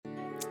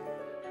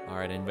All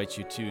right, I invite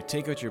you to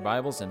take out your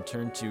Bibles and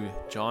turn to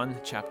John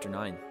chapter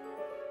 9.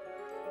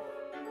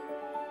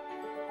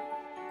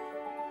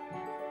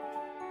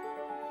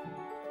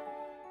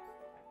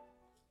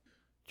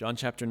 John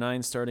chapter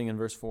 9, starting in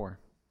verse 4.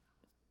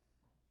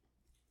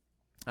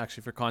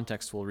 Actually, for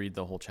context, we'll read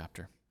the whole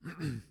chapter.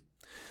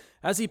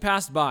 As he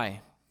passed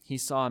by, he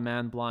saw a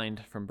man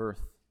blind from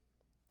birth.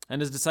 And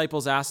his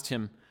disciples asked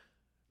him,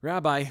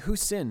 "Rabbi, who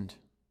sinned,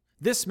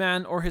 this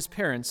man or his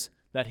parents,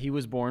 that he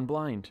was born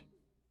blind?"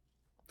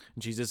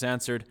 Jesus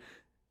answered,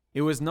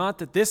 "It was not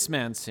that this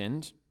man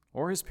sinned,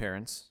 or his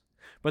parents,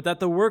 but that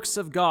the works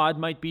of God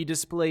might be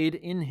displayed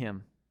in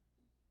him.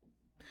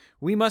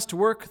 We must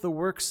work the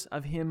works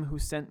of him who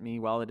sent me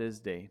while it is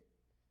day.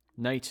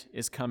 Night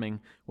is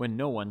coming when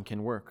no one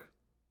can work.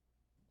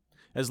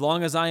 As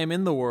long as I am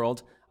in the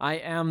world, I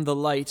am the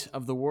light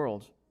of the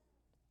world."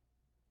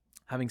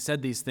 Having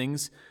said these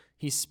things,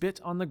 he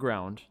spit on the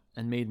ground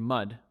and made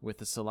mud with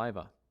the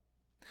saliva.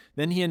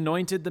 Then he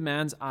anointed the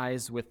man's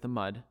eyes with the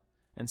mud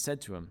and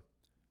said to him,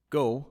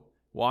 "Go,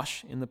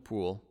 wash in the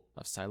pool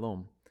of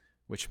Siloam,"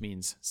 which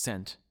means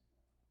sent.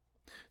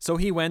 So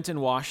he went and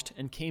washed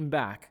and came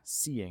back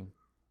seeing.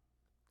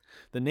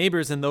 The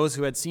neighbors and those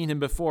who had seen him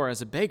before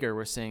as a beggar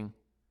were saying,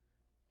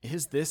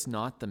 "Is this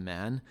not the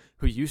man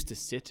who used to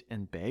sit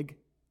and beg?"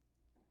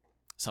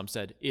 Some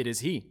said, "It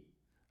is he."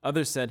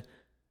 Others said,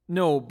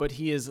 "No, but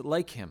he is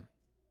like him."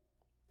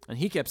 And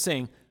he kept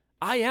saying,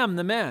 "I am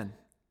the man."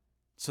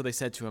 So they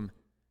said to him,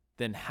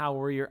 "Then how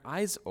were your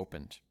eyes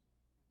opened?"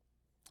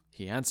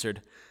 He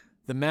answered,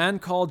 "The man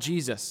called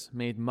Jesus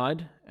made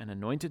mud and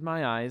anointed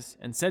my eyes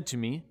and said to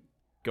me,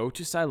 'Go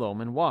to Siloam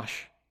and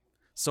wash.'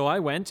 So I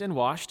went and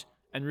washed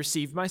and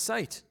received my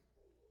sight."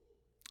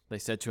 They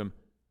said to him,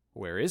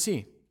 "Where is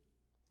he?"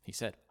 He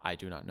said, "I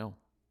do not know."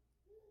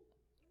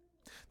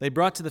 They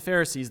brought to the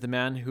Pharisees the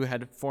man who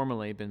had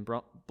formerly been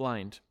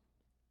blind.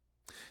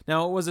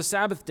 Now it was a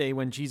Sabbath day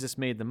when Jesus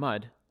made the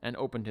mud and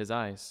opened his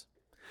eyes.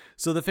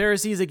 So the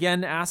Pharisees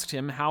again asked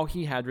him how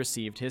he had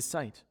received his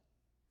sight.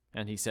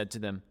 And he said to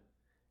them,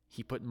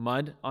 "He put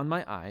mud on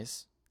my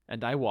eyes,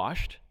 and I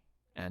washed,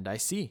 and I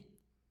see."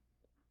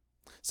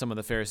 Some of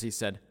the Pharisees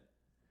said,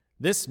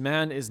 "This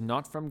man is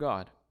not from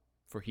God,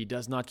 for he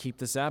does not keep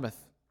the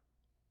Sabbath."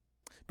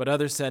 But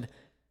others said,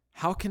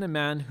 "How can a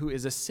man who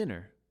is a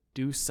sinner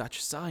do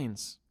such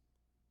signs?"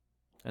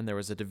 And there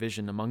was a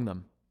division among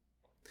them.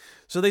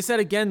 So they said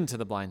again to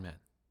the blind man,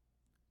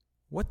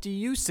 "What do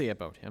you say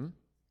about him,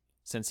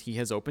 since he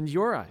has opened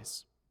your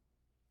eyes?"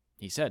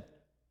 He said,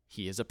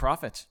 "He is a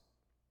prophet."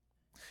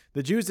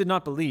 The Jews did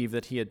not believe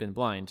that he had been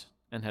blind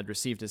and had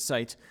received his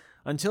sight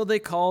until they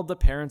called the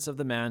parents of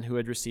the man who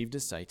had received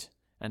his sight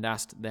and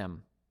asked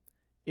them,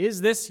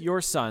 "Is this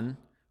your son,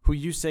 who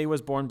you say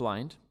was born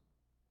blind?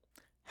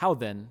 How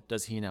then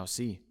does he now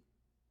see?"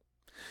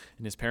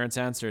 And his parents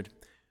answered,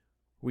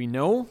 "We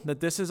know that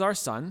this is our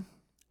son,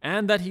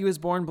 and that he was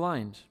born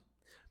blind.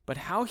 But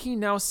how he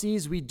now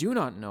sees we do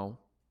not know,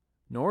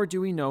 nor do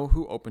we know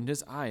who opened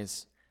his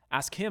eyes.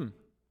 Ask him.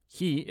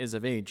 He is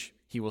of age.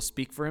 He will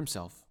speak for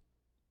himself."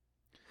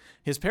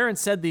 His parents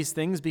said these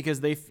things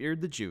because they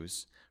feared the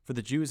Jews, for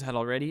the Jews had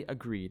already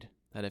agreed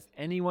that if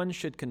anyone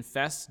should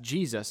confess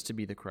Jesus to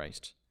be the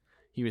Christ,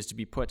 he was to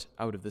be put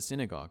out of the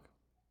synagogue.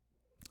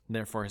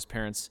 Therefore his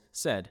parents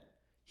said,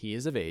 "He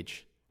is of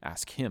age.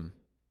 Ask him."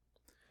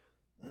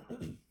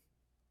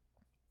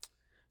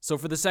 So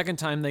for the second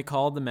time they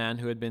called the man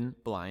who had been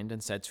blind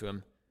and said to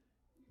him,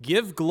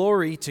 "Give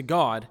glory to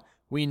God.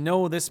 We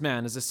know this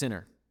man is a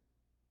sinner."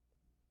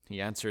 He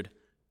answered,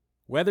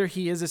 "Whether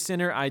he is a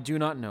sinner I do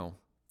not know.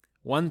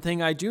 One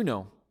thing I do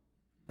know,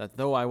 that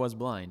though I was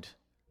blind,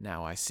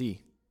 now I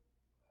see."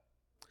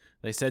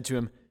 They said to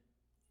him,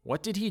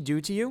 "What did he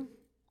do to you?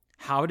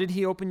 How did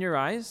he open your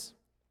eyes?"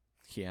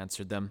 He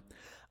answered them,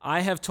 "I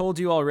have told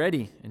you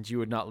already, and you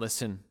would not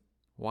listen.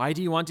 Why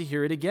do you want to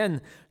hear it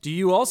again? Do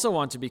you also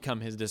want to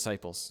become his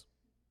disciples?"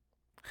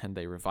 And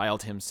they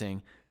reviled him,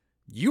 saying,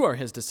 "You are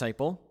his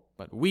disciple,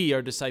 but we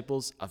are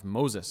disciples of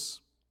Moses.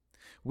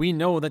 We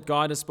know that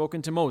God has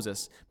spoken to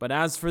Moses, but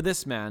as for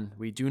this man,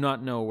 we do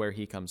not know where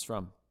he comes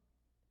from."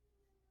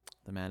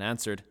 The man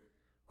answered,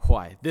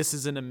 "Why, this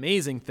is an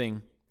amazing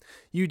thing.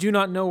 You do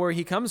not know where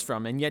he comes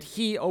from, and yet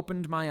he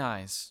opened my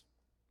eyes.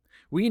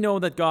 We know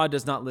that God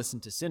does not listen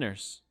to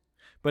sinners,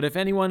 but if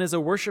anyone is a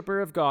worshiper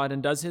of God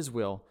and does his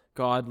will,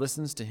 God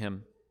listens to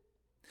him.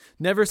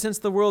 Never since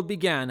the world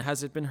began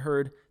has it been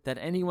heard that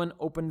anyone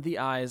opened the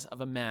eyes of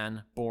a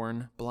man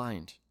born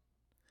blind.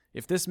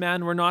 If this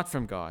man were not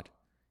from God,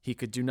 he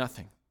could do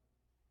nothing."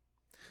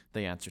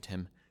 They answered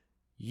him,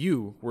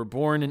 "You were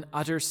born in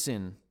utter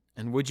sin,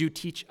 and would you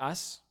teach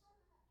us?"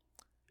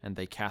 And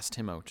they cast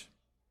him out.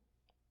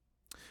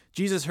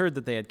 Jesus heard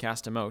that they had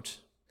cast him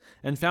out,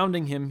 and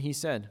finding him, he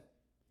said,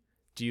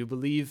 "Do you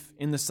believe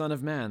in the Son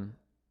of Man?"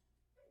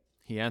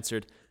 He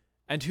answered,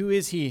 "And who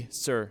is he,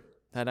 sir,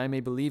 that I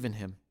may believe in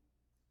him?"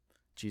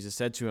 Jesus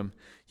said to him,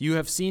 "You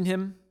have seen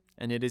him,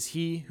 and it is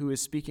he who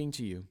is speaking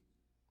to you."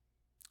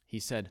 He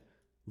said,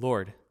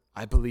 "Lord,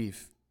 I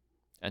believe,"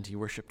 and he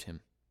worshipped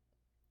him.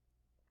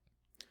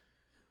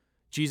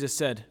 Jesus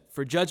said,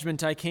 "For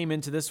judgment I came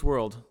into this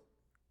world,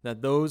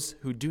 that those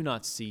who do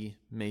not see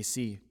may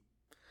see,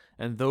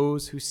 and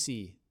those who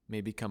see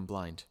may become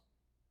blind."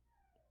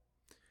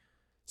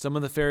 Some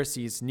of the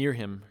Pharisees near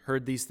him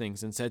heard these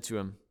things and said to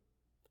him,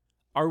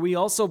 "Are we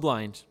also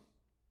blind?"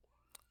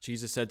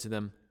 Jesus said to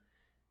them,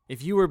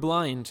 "If you were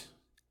blind,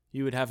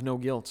 you would have no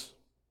guilt.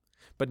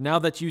 But now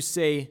that you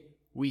say,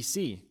 'We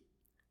see,'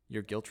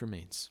 your guilt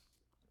remains."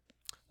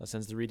 Thus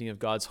ends the reading of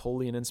God's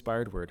holy and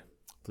inspired word.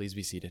 Please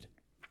be seated.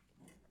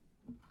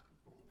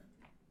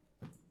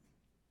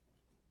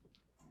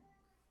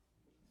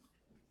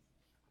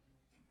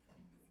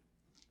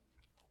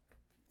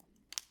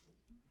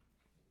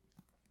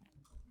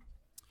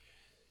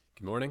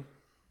 Good morning.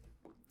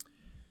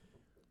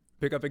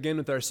 Pick up again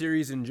with our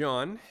series in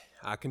John,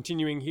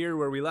 continuing here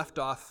where we left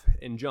off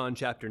in John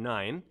chapter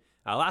 9.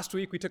 Last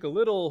week we took a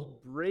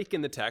little break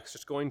in the text,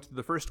 just going to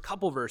the first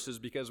couple verses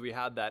because we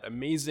had that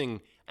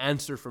amazing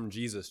answer from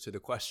Jesus to the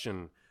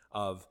question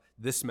of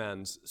this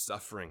man's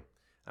suffering.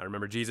 I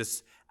remember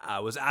Jesus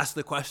was asked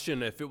the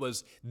question if it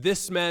was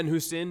this man who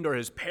sinned or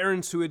his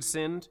parents who had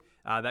sinned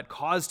that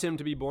caused him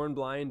to be born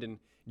blind, and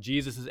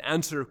Jesus'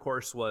 answer, of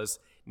course, was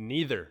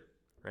neither.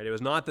 Right? It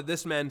was not that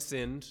this man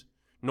sinned,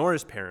 nor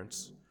his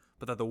parents,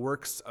 but that the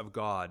works of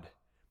God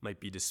might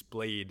be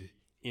displayed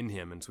in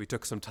him. And so we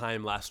took some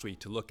time last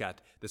week to look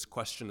at this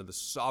question of the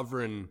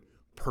sovereign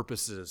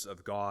purposes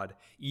of God,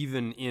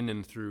 even in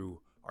and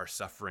through our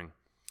suffering.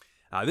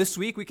 This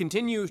week we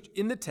continue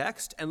in the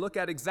text and look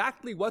at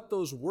exactly what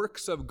those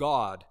works of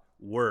God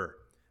were,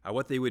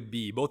 what they would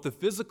be, both the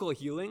physical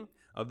healing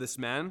of this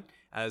man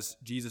as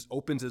Jesus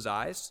opens his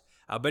eyes,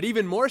 but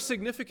even more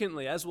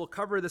significantly, as we'll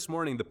cover this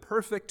morning, the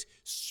perfect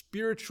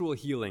spiritual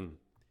healing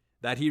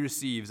that he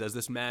receives as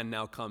this man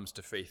now comes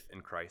to faith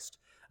in Christ.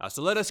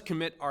 So let us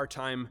commit our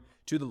time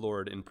to the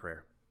Lord in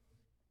prayer.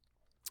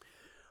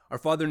 Our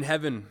Father in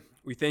heaven,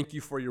 we thank you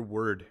for your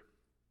word.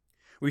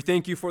 We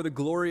thank you for the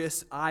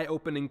glorious,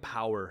 eye-opening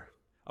power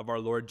of our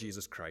Lord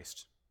Jesus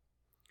Christ.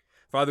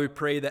 Father, we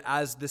pray that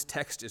as this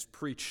text is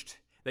preached,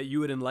 that you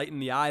would enlighten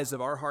the eyes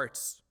of our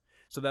hearts,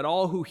 so that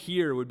all who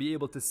hear would be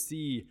able to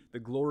see the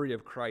glory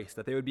of Christ,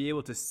 that they would be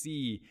able to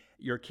see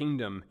your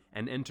kingdom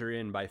and enter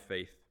in by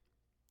faith.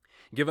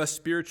 Give us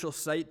spiritual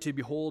sight to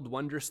behold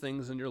wondrous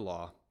things in your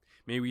law.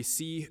 May we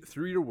see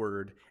through your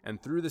word, and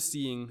through the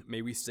seeing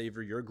may we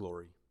savor your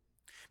glory.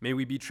 May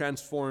we be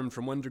transformed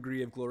from one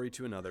degree of glory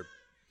to another.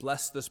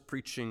 Bless this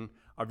preaching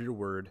of your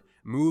word.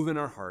 Move in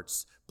our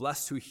hearts.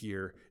 Bless who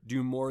hear.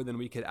 Do more than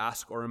we could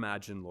ask or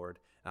imagine, Lord.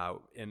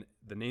 In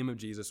the name of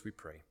Jesus we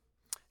pray.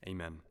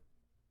 Amen.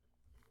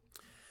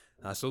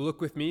 So look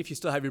with me, if you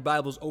still have your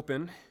Bibles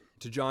open,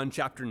 to John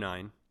chapter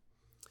 9,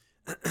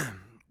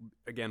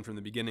 again from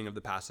the beginning of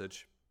the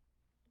passage.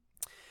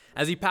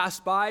 As he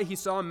passed by, he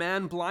saw a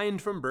man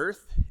blind from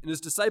birth, and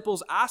his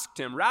disciples asked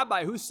him,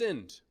 "Rabbi, who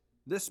sinned,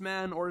 this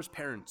man or his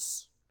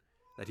parents,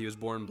 that he was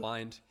born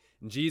blind?"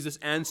 And Jesus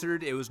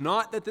answered, "It was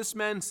not that this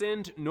man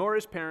sinned, nor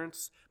his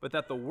parents, but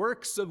that the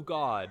works of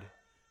God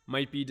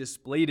might be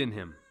displayed in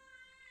him.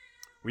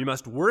 We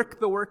must work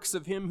the works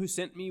of him who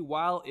sent me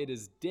while it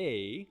is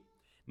day.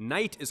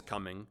 Night is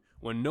coming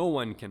when no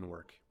one can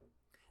work.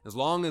 As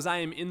long as I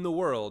am in the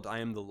world, I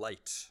am the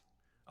light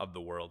of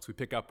the world." So we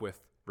pick up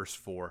with verse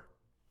 4.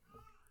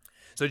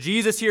 So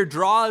Jesus here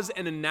draws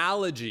an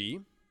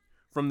analogy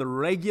from the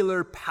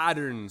regular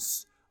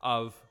patterns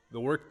of the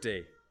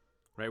workday.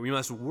 Right? We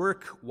must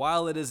work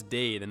while it is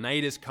day. The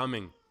night is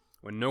coming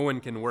when no one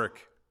can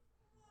work.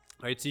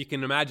 Right? So you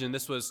can imagine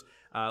this was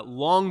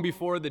long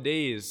before the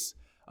days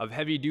of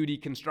heavy-duty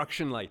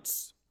construction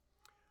lights.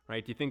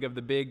 Right? You think of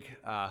the big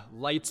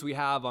lights we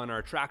have on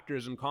our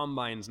tractors and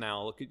combines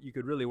now. You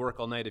could really work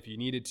all night if you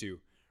needed to.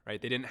 Right?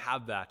 They didn't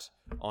have that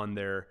on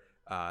their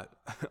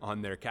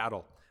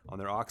cattle, on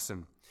their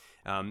oxen.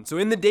 So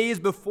in the days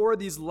before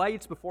these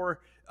lights,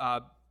 before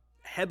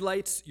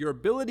headlights, your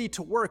ability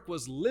to work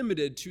was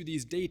limited to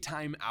these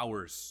daytime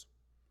hours.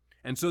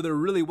 And so there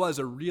really was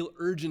a real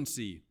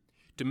urgency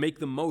to make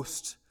the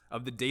most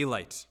of the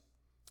daylight.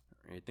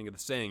 Right? Think of the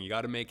saying, you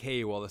got to make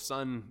hay while the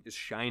sun is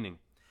shining.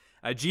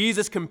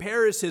 Jesus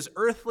compares his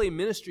earthly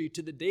ministry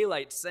to the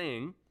daylight,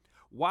 saying,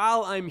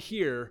 while I'm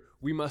here,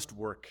 we must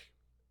work.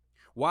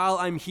 While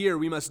I'm here,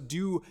 we must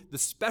do the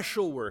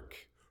special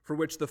work for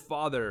which the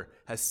Father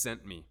has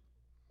sent me.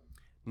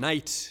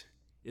 Night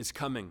is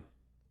coming,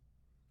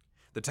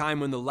 the time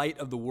when the light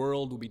of the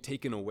world will be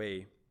taken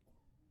away.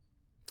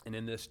 And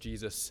in this,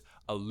 Jesus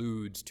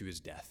alludes to his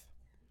death.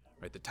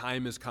 Right? The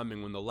time is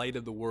coming when the light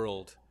of the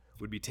world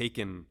would be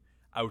taken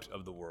out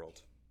of the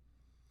world.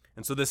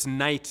 And so this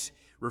night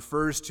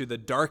refers to the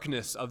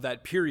darkness of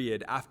that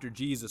period after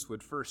Jesus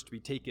would first be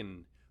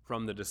taken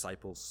from the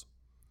disciples.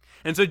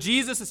 And so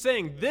Jesus is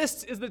saying,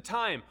 this is the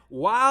time.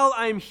 While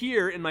I'm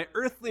here in my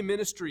earthly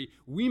ministry,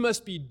 we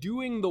must be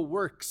doing the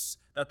works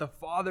that the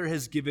Father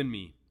has given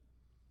me.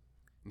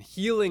 And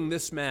healing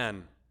this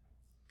man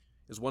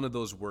is one of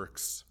those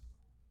works.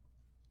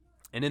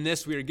 And in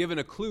this, we are given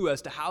a clue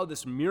as to how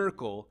this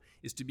miracle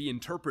is to be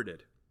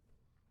interpreted.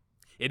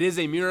 It is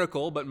a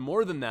miracle, but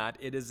more than that,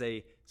 it is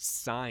a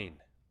sign.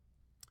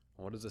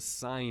 What does a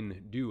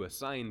sign do? A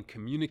sign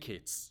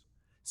communicates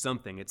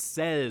something. It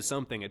says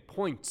something. It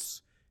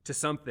points to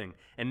something.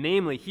 And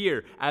namely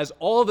here, as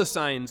all the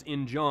signs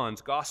in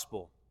John's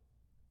gospel,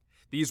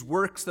 these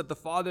works that the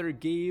Father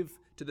gave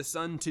to the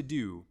Son to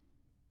do,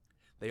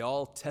 they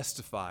all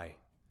testify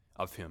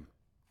of him.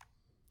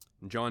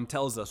 And John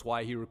tells us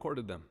why he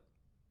recorded them.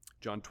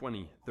 John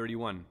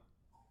 20:31.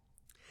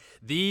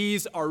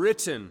 These are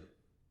written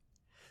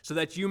so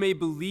that you may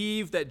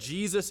believe that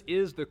Jesus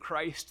is the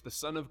Christ, the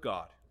Son of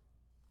God,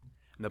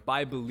 and that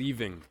by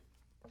believing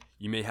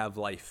you may have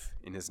life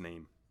in his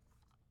name.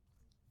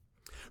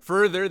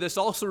 Further, this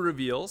also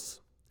reveals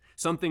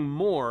something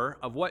more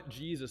of what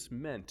Jesus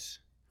meant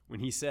when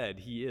he said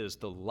he is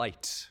the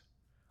light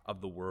of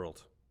the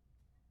world.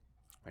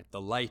 Right? The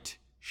light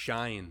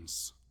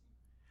shines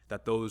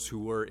that those who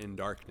were in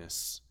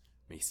darkness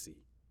may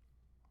see.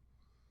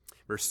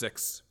 Verse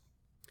 6.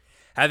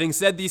 Having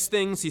said these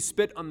things, he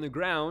spit on the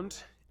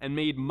ground and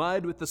made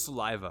mud with the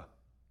saliva.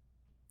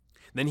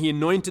 Then he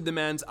anointed the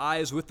man's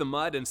eyes with the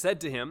mud and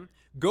said to him,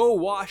 "Go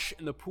wash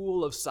in the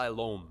pool of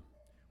Siloam,"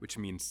 which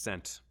means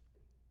sent.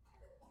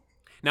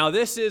 Now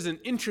this is an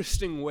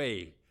interesting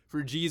way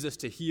for Jesus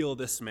to heal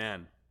this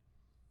man.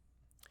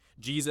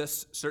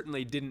 Jesus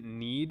certainly didn't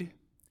need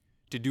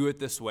to do it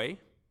this way.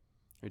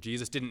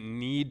 Jesus didn't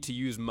need to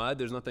use mud.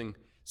 There's nothing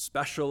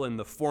special in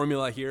the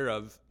formula here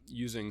of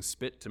using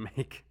spit to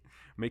make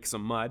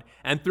some mud.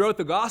 And throughout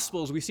the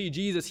Gospels, we see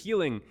Jesus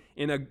healing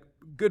in a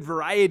good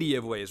variety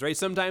of ways, right?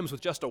 Sometimes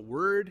with just a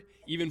word,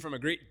 even from a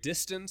great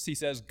distance, he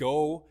says,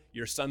 "Go,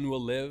 your son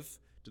will live,"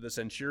 to the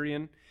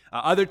centurion.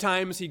 Other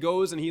times he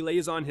goes and he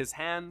lays on his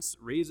hands,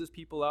 raises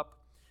people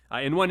up.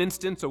 In one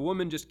instance, a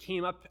woman just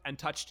came up and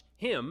touched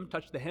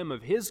the hem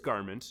of his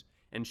garment,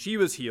 and she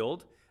was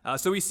healed.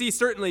 So we see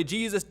certainly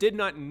Jesus did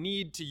not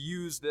need to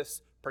use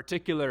this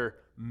particular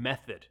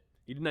method.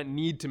 He did not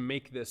need to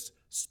make this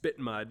spit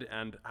mud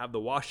and have the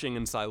washing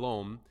in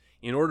Siloam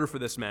in order for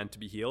this man to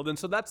be healed. And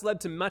so that's led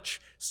to much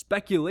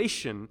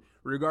speculation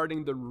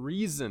regarding the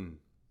reason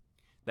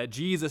that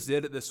Jesus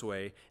did it this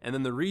way, and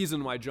then the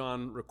reason why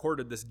John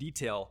recorded this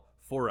detail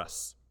for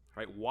us.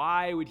 Right?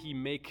 Why would he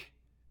make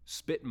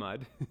spit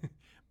mud,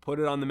 put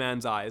it on the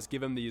man's eyes,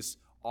 give him these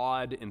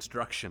odd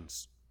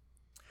instructions?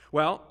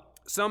 Well,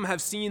 some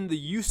have seen the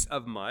use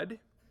of mud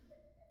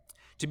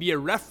to be a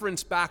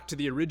reference back to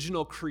the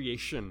original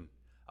creation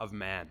of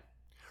man.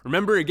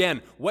 Remember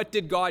again, what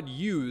did God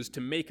use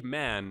to make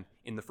man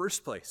in the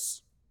first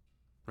place?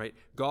 Right?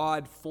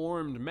 God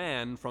formed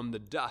man from the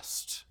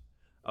dust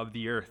of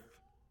the earth.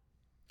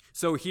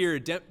 So here,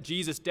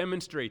 Jesus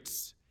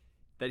demonstrates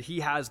that he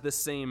has the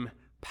same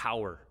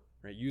power,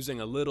 right? Using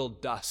a little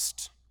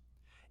dust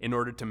in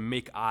order to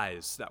make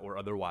eyes that were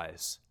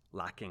otherwise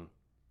lacking,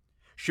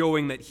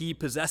 showing that he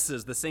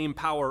possesses the same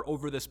power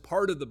over this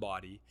part of the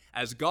body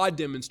as God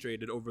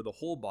demonstrated over the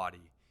whole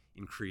body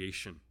in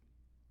creation.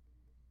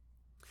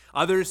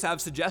 Others have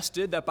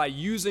suggested that by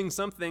using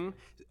something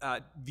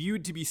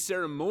viewed to be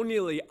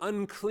ceremonially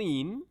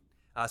unclean,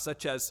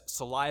 such as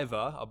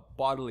saliva, a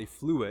bodily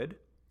fluid,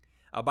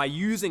 by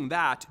using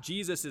that,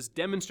 Jesus is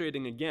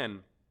demonstrating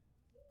again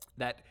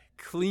that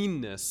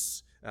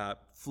cleanness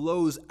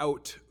flows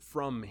out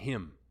from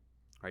him.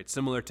 Right?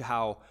 Similar to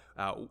how,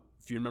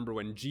 if you remember,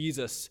 when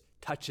Jesus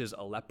touches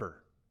a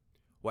leper,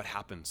 what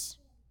happens?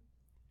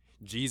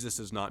 Jesus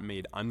is not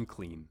made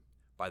unclean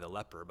by the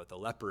leper, but the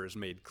leper is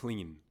made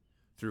clean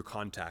through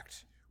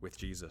contact with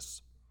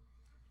Jesus.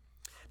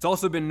 It's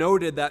also been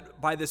noted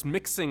that by this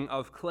mixing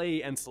of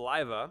clay and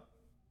saliva,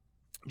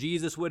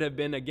 Jesus would have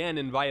been again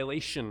in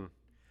violation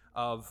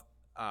of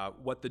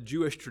what the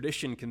Jewish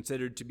tradition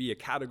considered to be a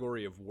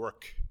category of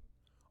work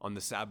on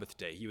the Sabbath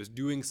day. He was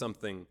doing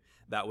something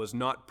that was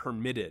not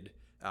permitted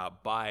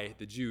by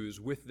the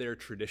Jews with their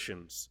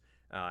traditions.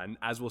 And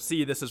as we'll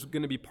see, this is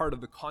going to be part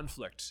of the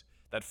conflict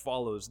that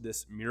follows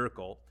this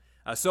miracle.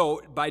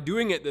 So by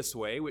doing it this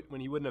way,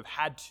 when he wouldn't have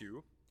had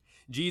to,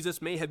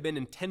 Jesus may have been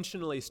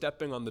intentionally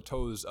stepping on the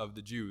toes of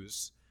the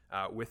Jews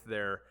with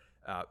their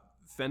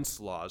fence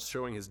laws,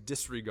 showing his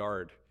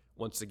disregard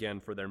once again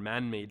for their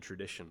man-made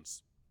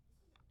traditions.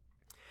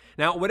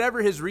 Now,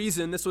 whatever his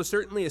reason, this was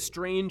certainly a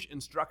strange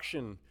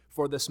instruction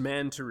for this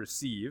man to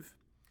receive,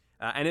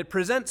 and it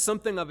presents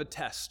something of a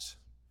test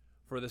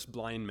for this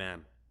blind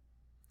man,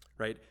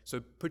 right?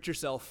 So put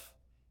yourself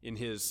in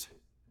his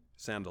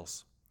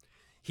sandals.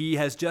 He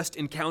has just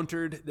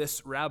encountered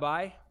this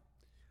rabbi.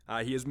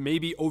 He has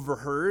maybe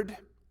overheard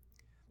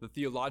the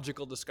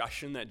theological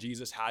discussion that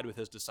Jesus had with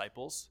his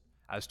disciples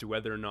as to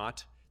whether or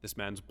not this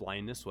man's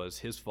blindness was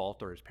his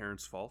fault or his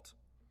parents' fault.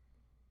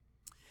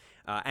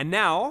 And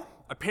now,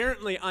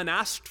 apparently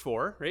unasked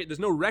for, right? There's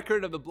no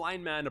record of the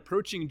blind man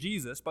approaching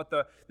Jesus, but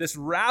this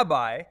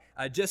rabbi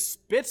just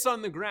spits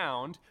on the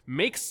ground,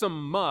 makes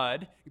some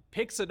mud,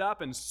 picks it up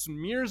and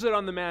smears it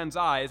on the man's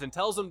eyes and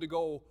tells him to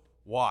go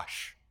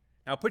wash.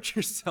 Now put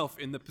yourself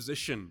in the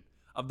position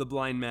of the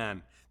blind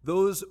man.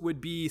 Those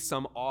would be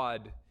some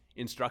odd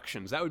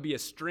instructions. That would be a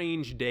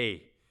strange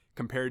day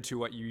compared to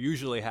what you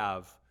usually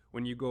have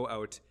when you go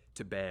out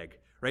to beg,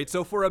 right?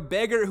 So for a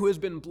beggar who has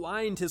been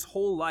blind his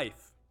whole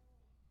life,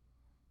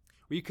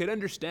 we could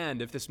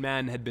understand if this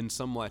man had been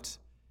somewhat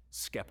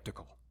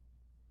skeptical,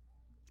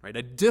 right?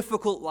 A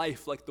difficult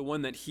life like the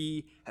one that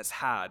he has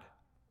had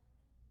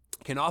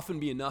can often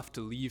be enough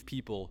to leave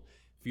people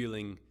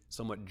feeling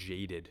somewhat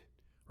jaded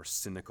or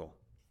cynical.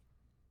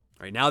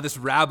 Right, now this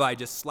rabbi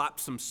just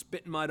slapped some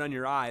spit mud on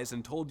your eyes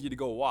and told you to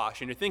go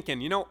wash, and you're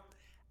thinking,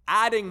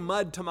 adding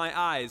mud to my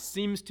eyes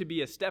seems to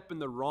be a step in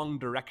the wrong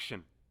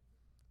direction.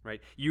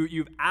 Right?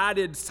 You've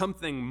added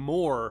something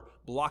more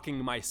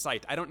blocking my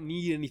sight. I don't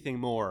need anything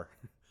more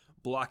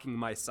blocking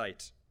my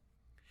sight.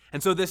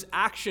 And so this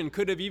action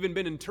could have even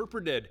been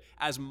interpreted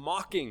as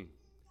mocking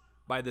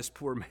by this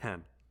poor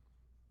man.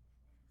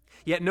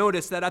 Yet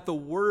notice that at the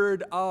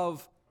word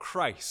of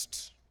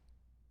Christ,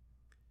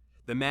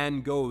 the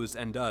man goes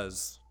and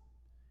does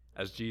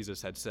as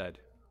Jesus had said,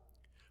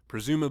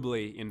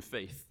 presumably in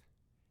faith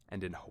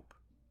and in hope.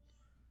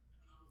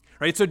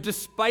 Right? So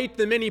despite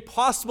the many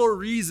possible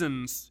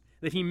reasons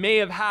that he may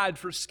have had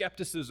for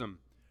skepticism,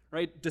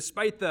 right?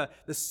 Despite the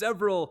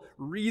several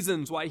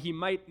reasons why he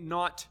might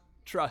not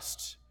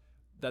trust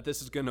that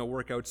this is going to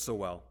work out so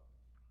well,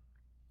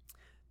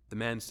 the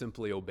man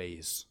simply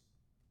obeys.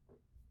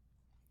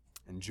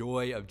 And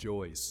joy of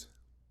joys,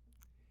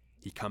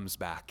 he comes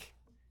back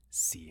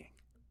seeing.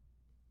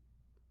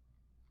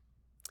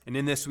 And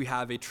in this we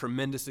have a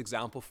tremendous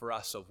example for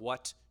us of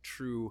what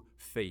true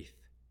faith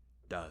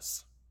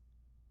does.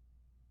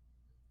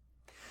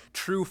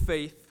 True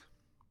faith,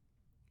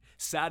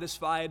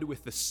 satisfied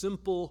with the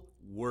simple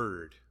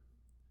word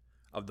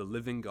of the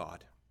living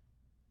God,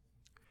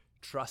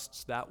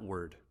 trusts that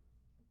word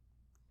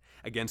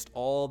against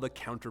all the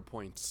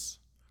counterpoints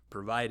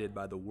provided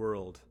by the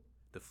world,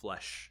 the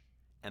flesh,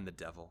 and the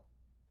devil.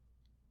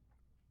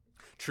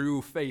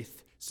 True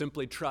faith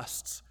simply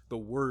trusts the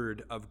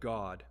word of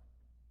God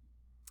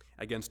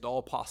against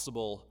all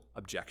possible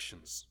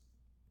objections,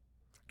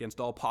 against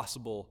all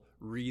possible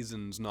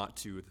reasons not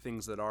to, the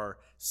things that our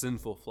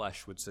sinful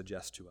flesh would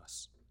suggest to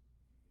us.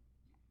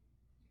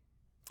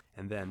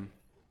 And then,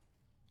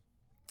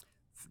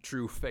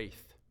 true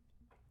faith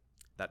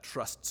that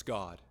trusts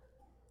God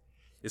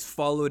is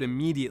followed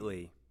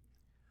immediately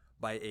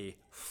by a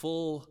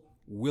full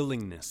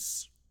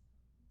willingness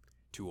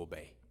to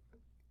obey.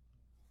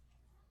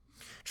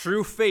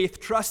 True faith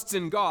trusts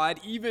in God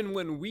even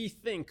when we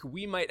think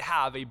we might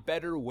have a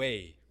better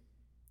way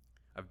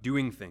of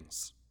doing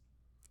things.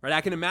 Right?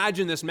 I can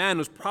imagine this man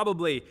was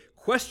probably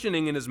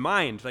questioning in his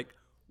mind, like,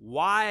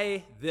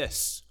 why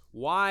this?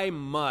 Why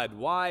mud?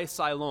 Why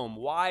Siloam?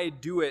 Why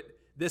do it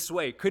this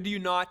way? Could you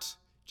not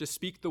just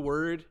speak the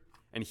word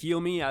and heal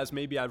me as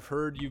maybe I've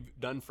heard you've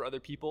done for other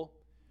people?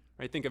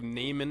 Right? Think of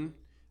Naaman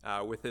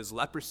with his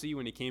leprosy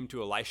when he came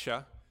to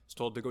Elisha. He was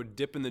told to go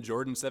dip in the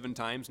Jordan 7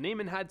 times.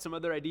 Naaman had some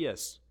other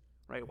ideas.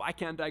 Right? Why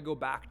can't I go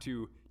back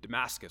to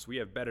Damascus? We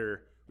have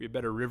better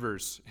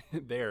rivers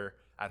there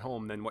at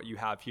home than what you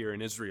have here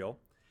in Israel.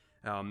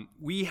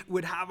 We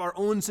would have our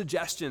own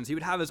suggestions. He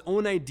would have his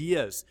own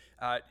ideas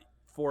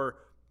for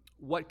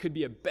what could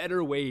be a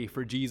better way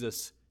for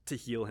Jesus to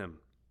heal him.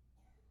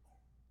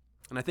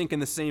 And I think in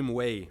the same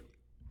way,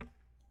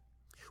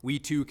 we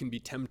too can be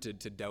tempted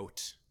to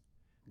doubt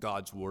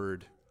God's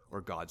word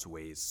or God's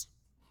ways.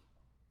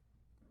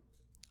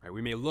 Right,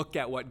 we may look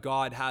at what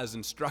God has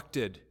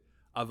instructed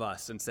of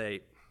us and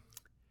say,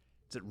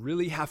 does it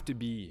really have to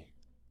be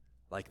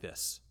like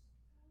this?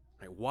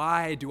 Right,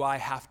 why do I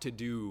have to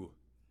do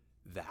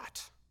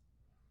that?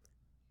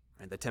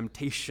 And the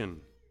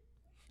temptation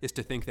is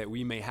to think that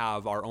we may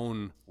have our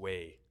own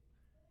way,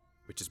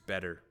 which is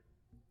better.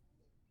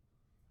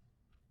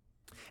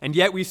 And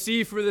yet we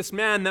see for this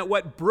man that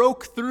what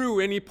broke through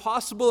any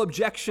possible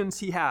objections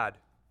he had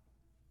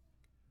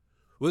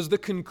was the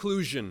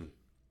conclusion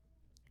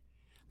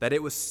that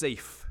it was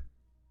safe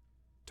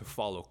to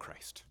follow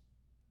Christ.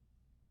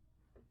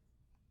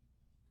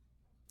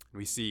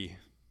 We see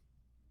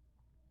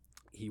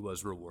he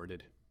was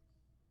rewarded.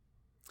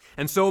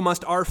 And so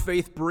must our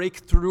faith break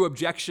through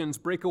objections,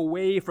 break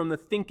away from the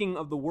thinking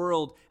of the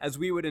world as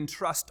we would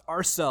entrust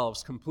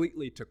ourselves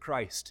completely to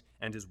Christ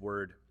and his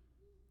word.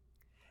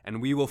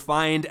 And we will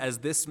find, as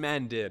this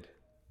man did,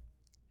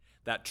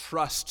 that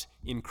trust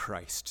in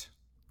Christ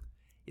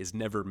is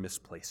never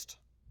misplaced.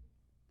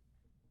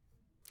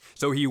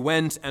 So he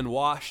went and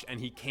washed,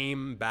 and he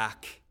came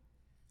back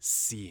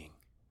seeing.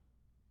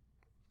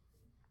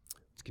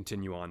 Let's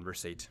continue on,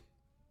 verse 8.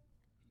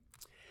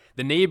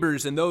 The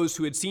neighbors and those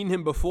who had seen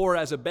him before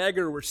as a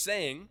beggar were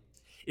saying,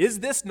 "Is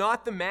this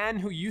not the man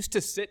who used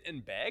to sit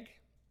and beg?"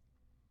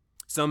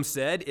 Some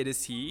said, "It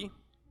is he."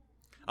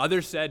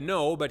 Others said,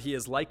 "No, but he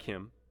is like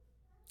him."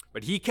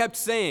 But he kept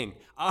saying,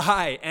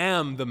 "I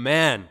am the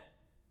man."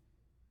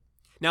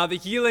 Now the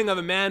healing of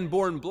a man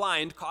born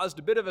blind caused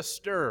a bit of a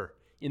stir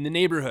in the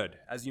neighborhood,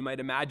 as you might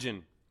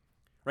imagine.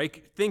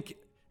 Right?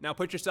 Now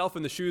put yourself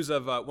in the shoes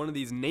of one of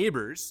these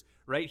neighbors.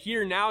 Right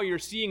here now you're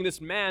seeing this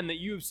man that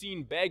you've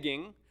seen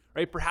begging.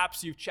 Right?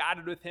 Perhaps you've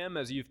chatted with him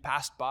as you've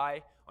passed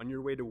by on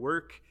your way to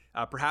work.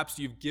 Perhaps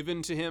you've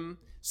given to him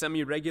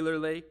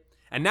semi-regularly.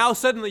 And now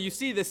suddenly you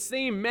see this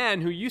same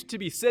man who used to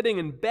be sitting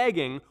and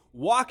begging,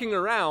 walking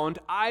around,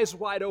 eyes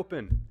wide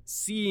open,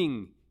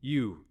 seeing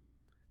you,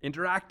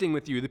 interacting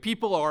with you. The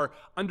people are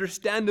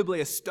understandably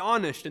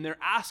astonished, and they're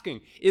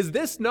asking, is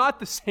this not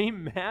the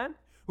same man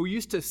who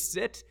used to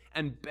sit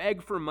and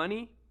beg for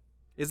money?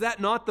 Is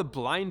that not the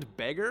blind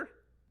beggar?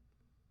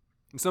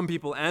 And some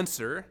people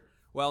answer,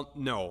 well,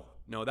 no,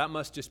 that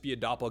must just be a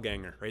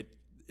doppelganger, right?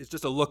 It's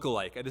just a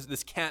lookalike.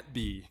 This can't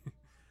be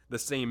the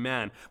same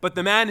man. But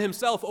the man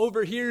himself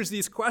overhears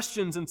these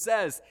questions and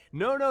says,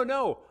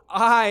 no,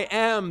 I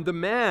am the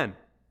man.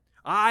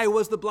 I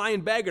was the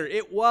blind beggar.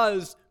 It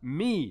was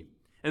me.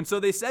 And so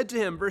they said to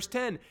him, verse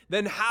 10,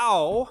 then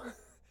how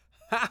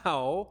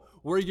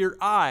were your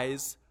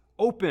eyes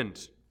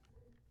opened?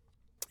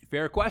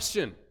 Fair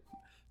question.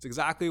 It's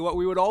exactly what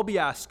we would all be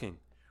asking,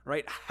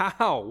 right?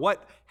 How?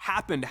 What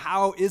happened?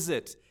 How is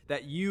it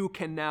that you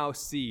can now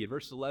see?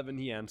 Verse 11,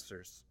 he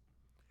answers,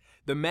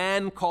 the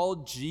man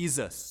called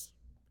Jesus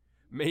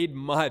made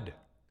mud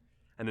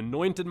and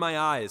anointed my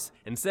eyes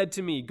and said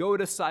to me, go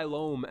to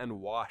Siloam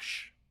and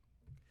wash.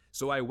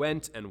 So I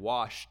went and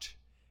washed,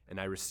 and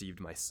I received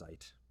my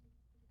sight.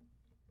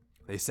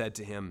 They said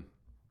to him,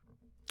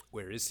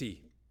 where is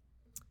he?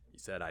 He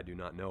said, I do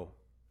not know.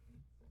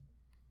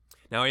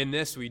 Now in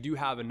this, we do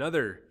have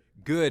another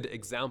good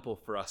example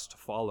for us to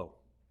follow.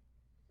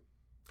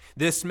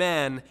 This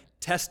man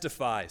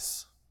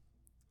testifies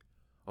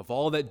of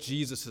all that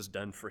Jesus has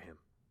done for him.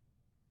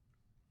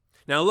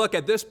 Now look,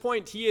 at this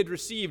point, he had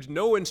received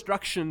no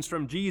instructions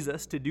from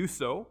Jesus to do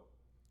so.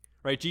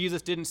 Right?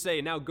 Jesus didn't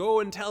say, now go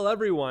and tell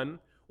everyone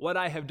what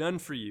I have done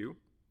for you.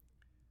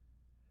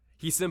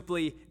 He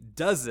simply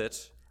does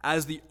it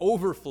as the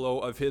overflow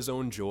of his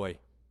own joy.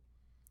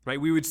 Right?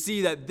 We would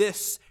see that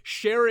this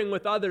sharing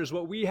with others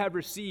what we have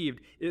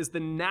received is the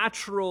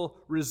natural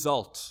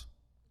result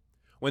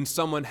when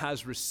someone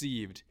has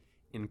received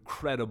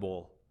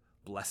incredible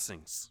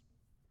blessings.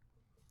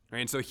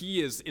 Right? And so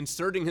he is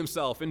inserting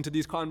himself into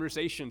these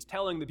conversations,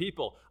 telling the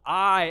people,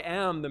 I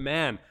am the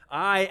man.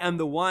 I am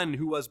the one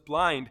who was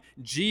blind.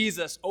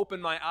 Jesus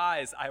opened my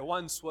eyes. I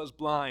once was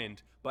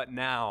blind, but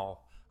now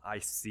I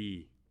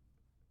see.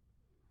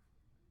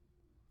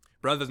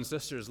 Brothers and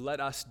sisters, let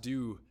us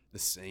do the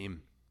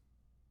same.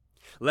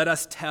 Let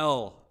us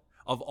tell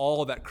of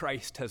all that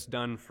Christ has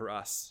done for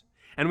us.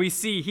 And we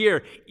see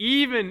here,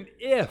 even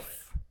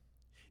if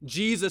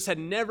Jesus had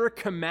never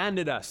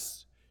commanded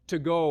us to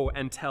go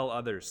and tell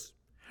others,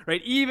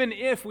 right? Even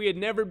if we had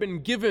never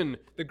been given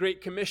the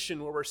Great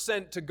Commission where we're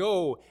sent to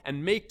go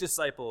and make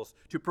disciples,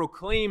 to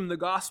proclaim the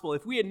gospel,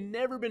 if we had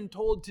never been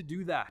told to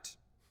do that,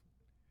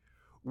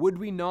 would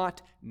we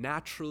not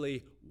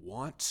naturally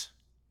want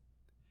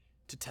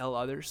to tell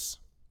others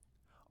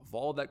of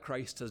all that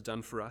Christ has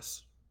done for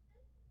us?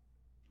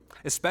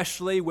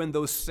 Especially when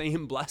those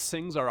same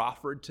blessings are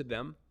offered to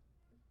them?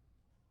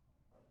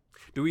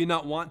 Do we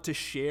not want to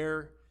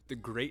share the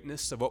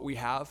greatness of what we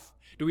have?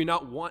 Do we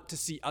not want to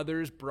see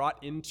others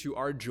brought into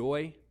our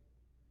joy?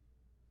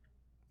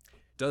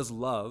 Does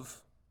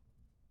love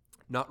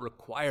not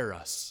require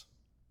us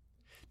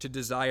to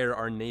desire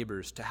our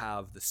neighbors to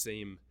have the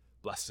same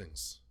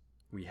blessings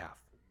we have?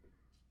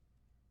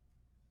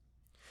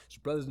 So,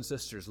 brothers and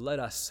sisters, let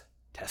us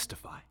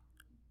testify.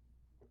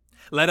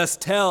 Let us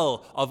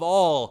tell of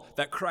all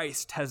that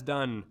Christ has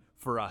done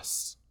for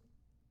us.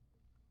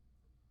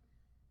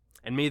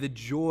 And may the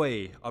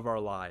joy of our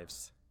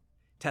lives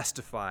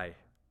testify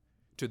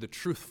to the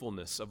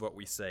truthfulness of what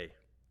we say.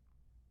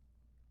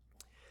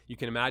 You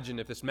can imagine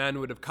if this man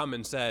would have come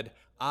and said,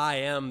 I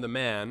am the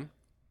man,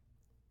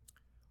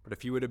 but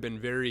if he would have been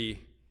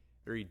very,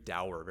 very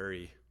dour,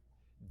 very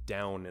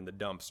down in the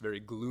dumps, very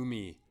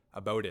gloomy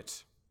about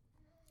it.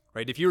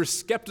 Right? If you were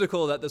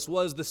skeptical that this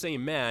was the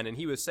same man and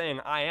he was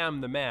saying, I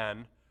am the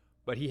man,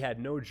 but he had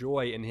no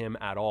joy in him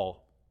at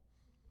all,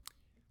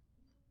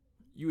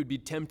 you would be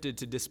tempted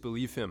to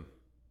disbelieve him.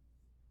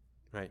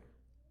 Right?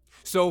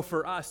 So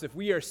for us, if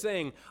we are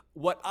saying,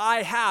 what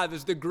I have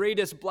is the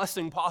greatest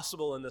blessing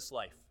possible in this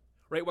life,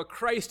 right? What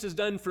Christ has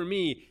done for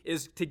me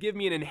is to give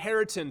me an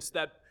inheritance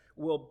that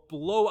will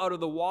blow out of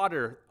the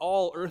water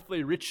all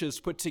earthly riches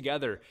put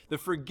together. The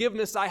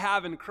forgiveness I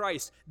have in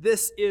Christ,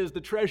 this is the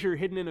treasure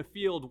hidden in a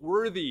field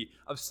worthy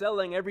of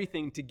selling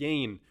everything to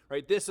gain,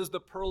 right? This is the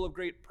pearl of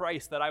great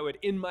price that I would,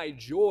 in my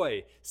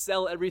joy,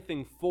 sell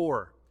everything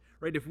for.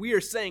 Right? If we are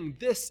saying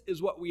this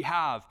is what we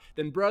have,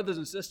 then brothers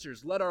and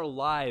sisters, let our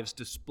lives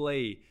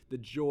display the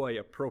joy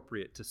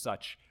appropriate to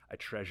such a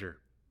treasure.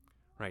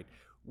 Right?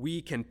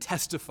 We can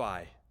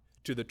testify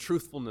to the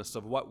truthfulness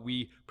of what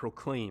we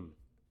proclaim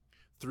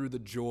through the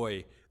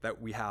joy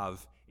that we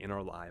have in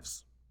our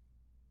lives.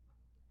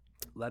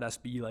 Let us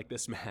be like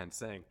this man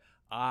saying,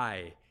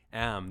 I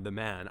am the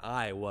man.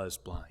 I was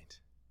blind,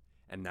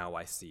 and now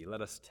I see.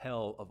 Let us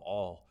tell of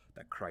all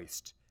that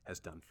Christ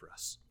has done for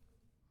us.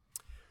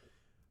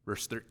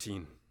 Verse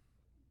 13.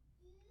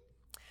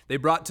 They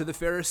brought to the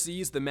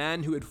Pharisees the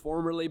man who had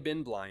formerly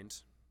been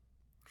blind.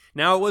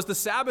 Now it was the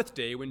Sabbath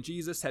day when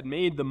Jesus had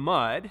made the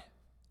mud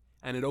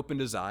and it opened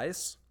his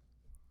eyes.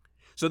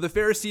 So the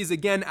Pharisees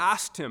again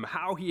asked him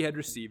how he had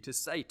received his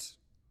sight.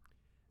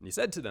 And he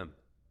said to them,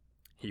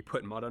 "He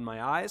put mud on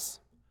my eyes,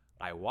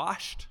 I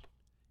washed,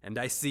 and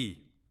I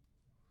see."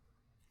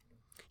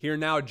 Here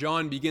now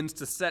John begins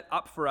to set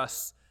up for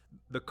us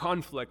the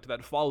conflict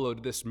that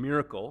followed this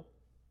miracle.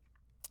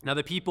 Now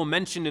the people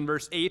mentioned in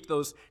verse 8,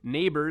 those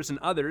neighbors and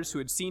others who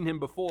had seen him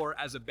before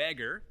as a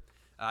beggar,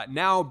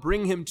 now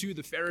bring him to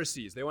the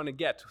Pharisees. They want to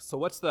get,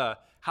 so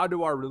how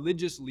do our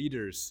religious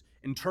leaders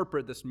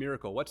interpret this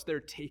miracle? What's their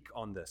take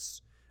on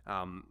this?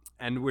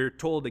 And we're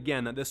told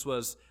again that this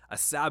was a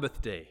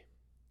Sabbath day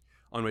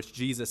on which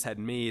Jesus had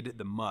made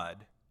the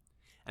mud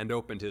and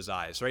opened his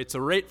eyes, right? So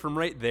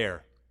right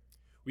there,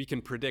 we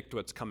can predict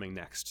what's coming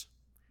next,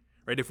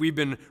 right? If we've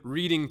been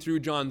reading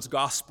through John's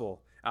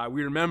gospel,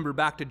 we remember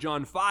back to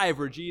John 5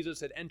 where Jesus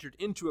had entered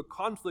into a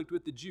conflict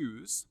with the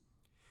Jews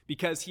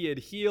because he had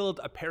healed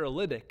a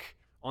paralytic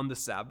on the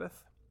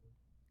Sabbath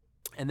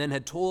and then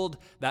had told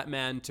that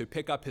man to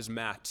pick up his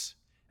mat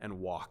and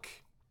walk.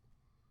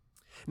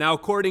 Now,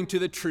 according to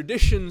the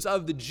traditions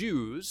of the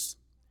Jews,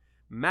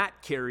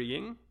 mat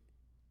carrying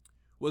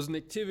was an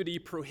activity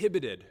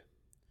prohibited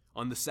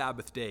on the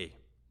Sabbath day.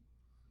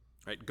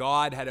 Right?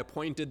 God had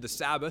appointed the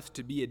Sabbath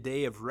to be a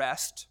day of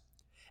rest.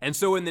 And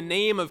so in the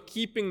name of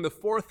keeping the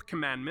fourth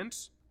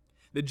commandment,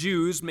 the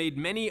Jews made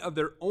many of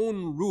their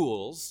own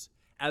rules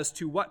as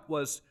to what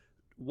was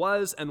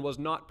and was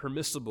not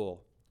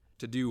permissible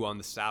to do on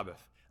the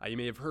Sabbath. You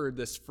may have heard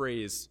this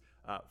phrase,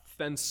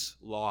 fence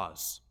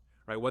laws.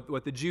 Right?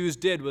 What the Jews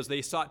did was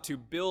they sought to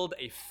build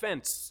a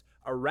fence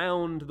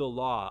around the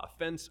law, a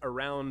fence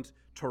around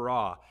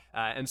Torah.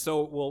 And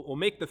so we'll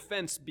make the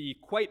fence be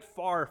quite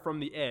far from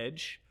the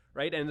edge,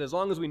 right? And as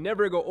long as we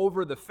never go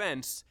over the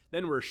fence,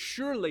 then we're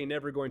surely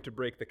never going to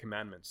break the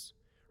commandments,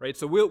 right?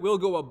 So we'll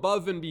go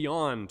above and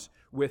beyond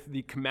with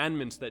the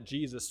commandments that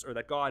Jesus or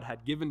that God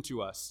had given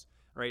to us,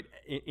 right?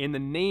 In the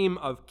name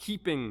of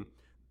keeping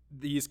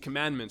these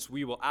commandments,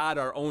 we will add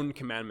our own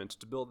commandments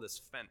to build this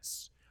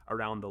fence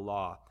around the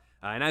law.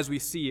 And as we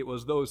see, it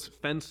was those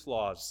fence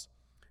laws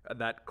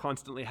that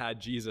constantly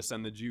had Jesus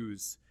and the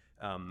Jews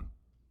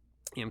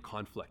in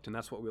conflict. And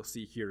that's what we'll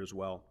see here as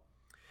well.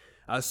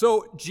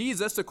 So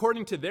Jesus,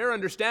 according to their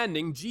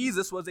understanding,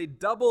 Jesus was a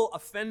double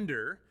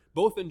offender,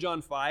 both in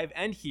John 5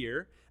 and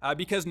here,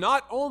 because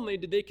not only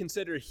did they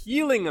consider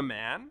healing a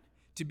man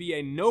to be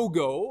a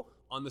no-go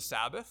on the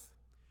Sabbath,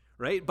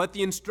 right, but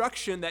the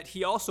instruction that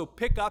he also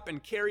pick up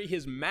and carry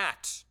his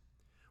mat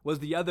was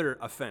the other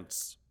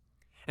offense.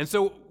 And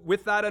so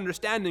with that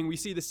understanding, we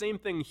see the same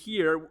thing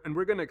here, and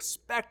we're going to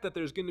expect that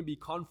there's going to be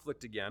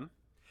conflict again,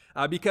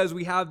 because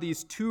we have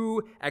these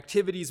two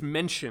activities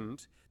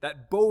mentioned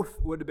that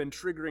both would have been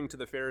triggering to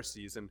the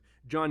Pharisees, and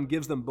John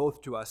gives them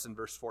both to us in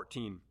verse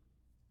 14.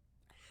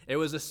 It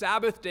was a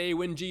Sabbath day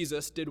when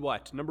Jesus did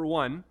what? Number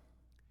one,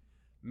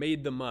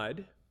 made the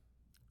mud,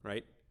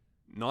 right?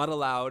 Not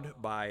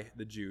allowed by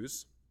the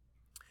Jews.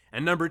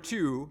 And number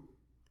two,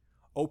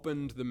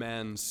 opened the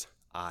man's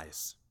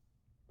eyes.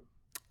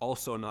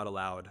 Also not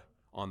allowed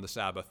on the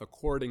Sabbath,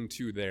 according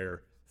to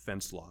their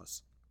fence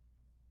laws.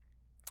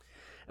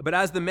 But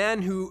as the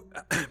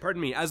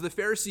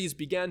Pharisees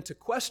began to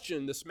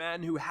question this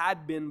man who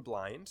had been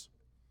blind,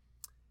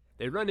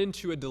 they run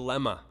into a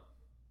dilemma.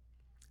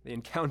 They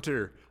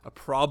encounter a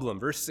problem.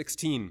 Verse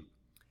 16.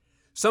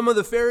 Some of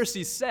the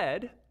Pharisees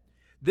said,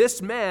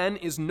 "This man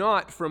is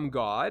not from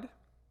God,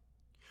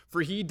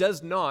 for he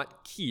does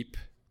not keep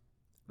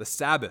the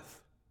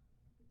Sabbath."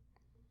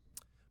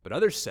 But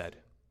others said,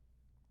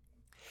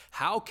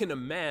 "How can a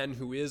man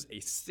who is a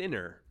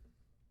sinner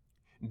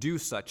do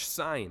such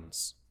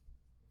signs?"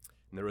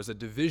 And there was a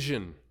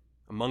division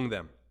among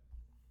them.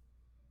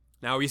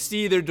 Now we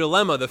see their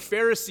dilemma. The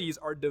Pharisees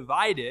are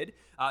divided.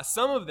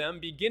 Some of them,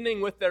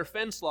 beginning with their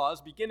fence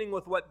laws, beginning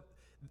with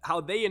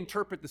how they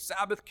interpret the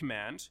Sabbath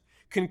command,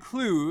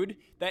 conclude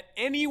that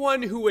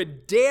anyone who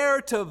would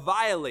dare to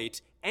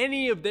violate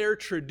any of their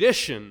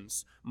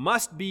traditions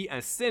must be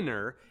a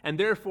sinner and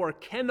therefore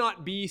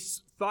cannot be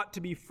thought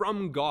to be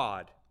from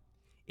God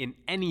in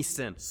any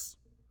sense.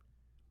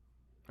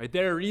 Right?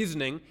 Their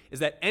reasoning is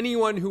that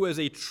anyone who is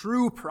a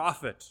true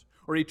prophet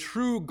or a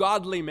true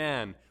godly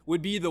man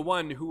would be the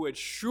one who would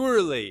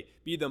surely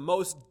be the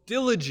most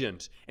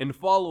diligent in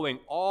following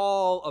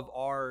all of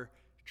our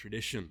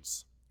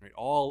traditions, right?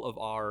 All of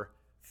our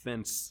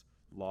fence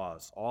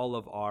laws, all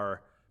of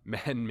our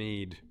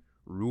man-made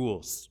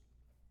rules.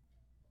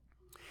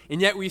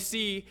 And yet we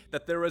see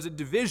that there was a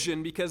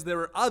division because there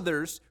were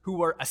others who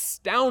were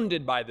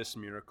astounded by this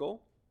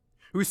miracle,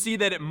 who see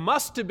that it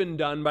must have been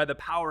done by the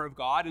power of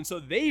God, and so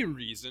they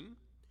reason,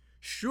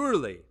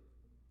 surely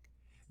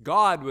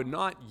God would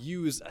not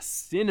use a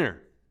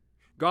sinner,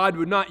 God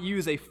would not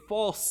use a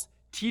false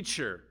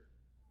teacher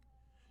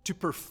to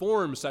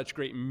perform such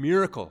great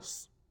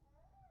miracles.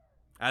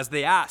 As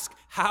they ask,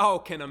 how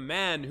can a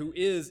man who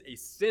is a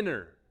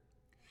sinner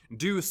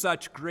do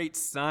such great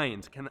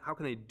signs? How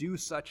can they do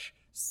such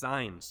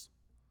signs?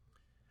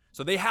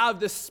 So they have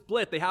this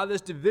split, they have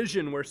this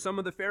division where some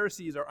of the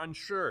Pharisees are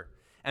unsure.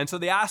 And so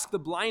they asked the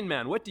blind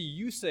man, "What do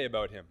you say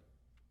about him,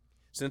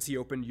 since he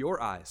opened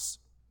your eyes?"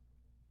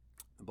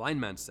 The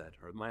blind man said,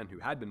 or the man who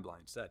had been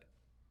blind said,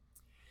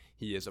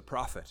 "He is a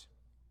prophet."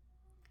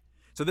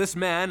 So this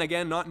man,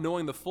 again, not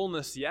knowing the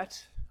fullness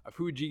yet of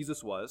who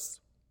Jesus was,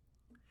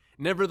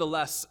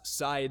 nevertheless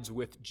sides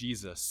with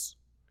Jesus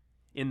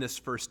in this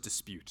first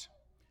dispute,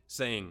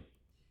 saying,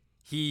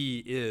 "He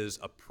is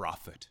a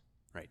prophet,"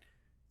 right?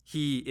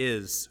 He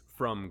is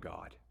from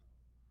God.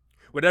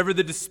 Whatever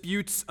the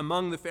disputes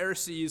among the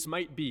Pharisees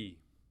might be,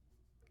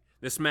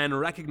 this man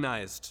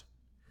recognized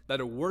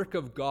that a work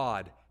of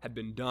God had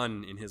been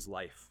done in his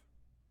life.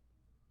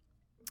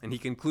 And he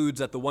concludes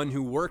that the one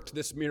who worked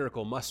this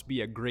miracle must be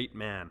a great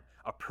man,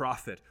 a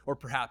prophet, or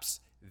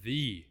perhaps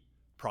the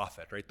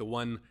prophet, right? The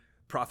one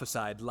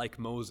prophesied like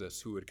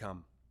Moses who would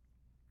come.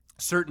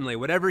 Certainly,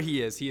 whatever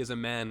he is a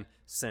man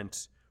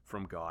sent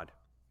from God.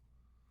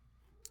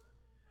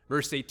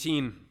 Verse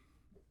 18,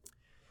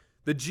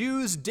 the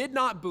Jews did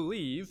not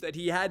believe that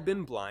he had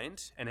been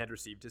blind and had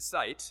received his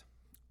sight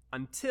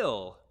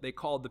until they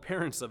called the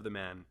parents of the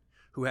man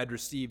who had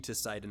received his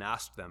sight and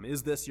asked them,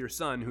 "Is this your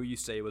son who you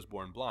say was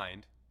born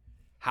blind?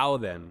 How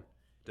then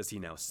does he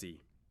now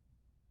see?"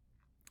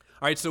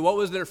 All right, so what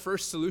was their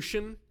first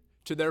solution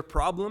to their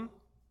problem?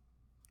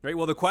 Right?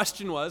 Well, the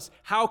question was,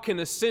 how can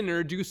a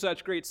sinner do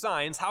such great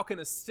signs? How can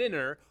a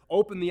sinner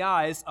open the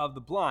eyes of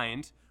the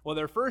blind? Well,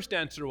 their first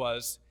answer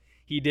was,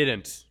 he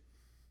didn't.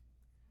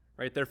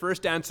 Right? Their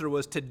first answer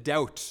was to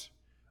doubt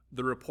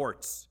the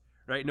reports.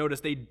 Right?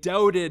 Notice they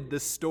doubted the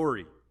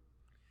story.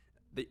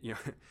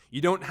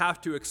 You don't have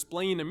to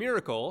explain a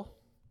miracle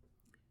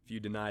if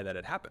you deny that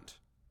it happened.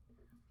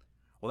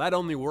 Well, that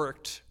only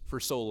worked for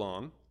so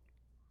long.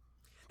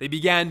 They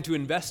began to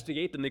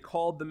investigate, and they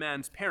called the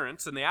man's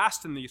parents, and they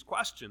asked him these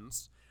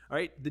questions. All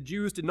right? The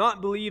Jews did not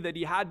believe that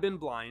he had been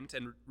blind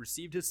and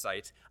received his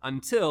sight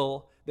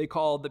until they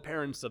called the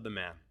parents of the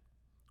man.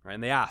 Right?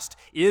 And they asked,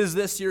 "Is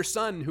this your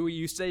son who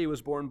you say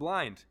was born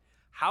blind?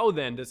 How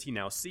then does he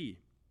now see?"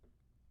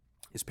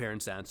 His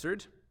parents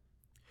answered,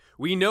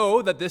 "We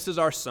know that this is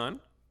our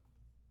son,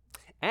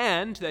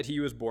 and that he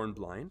was born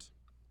blind.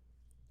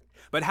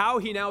 But how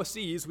he now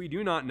sees we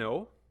do not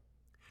know,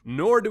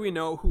 nor do we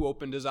know who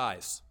opened his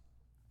eyes.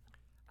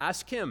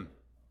 Ask him.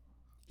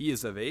 He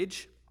is of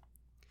age.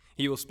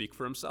 He will speak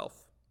for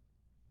himself."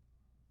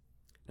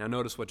 Now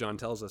notice what John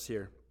tells us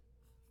here.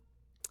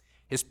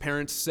 His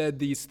parents said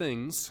these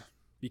things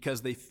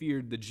because they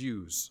feared the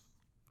Jews.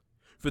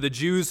 For the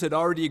Jews had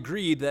already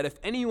agreed that if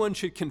anyone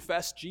should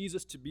confess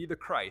Jesus to be the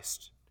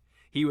Christ,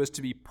 he was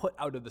to be put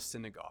out of the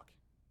synagogue.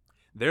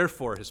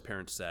 Therefore, his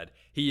parents said,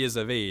 "He is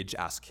of age,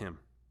 ask him."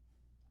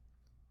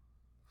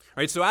 All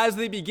right, so as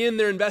they begin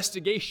their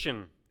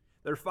investigation,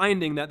 they're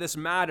finding that this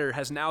matter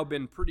has now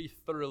been pretty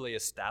thoroughly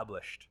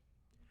established.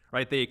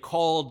 Right? They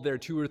called their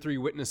 2 or 3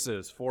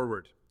 witnesses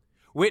forward.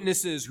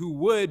 Witnesses who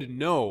would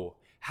know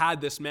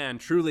had this man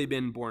truly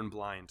been born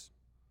blind.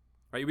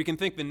 Right? We can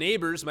think the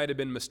neighbors might have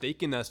been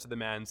mistaken as to the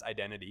man's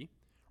identity.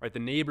 Right? The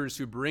neighbors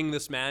who bring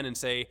this man and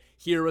say,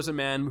 "Here was a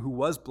man who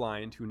was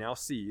blind, who now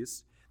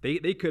sees."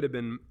 They could have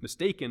been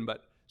mistaken,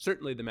 but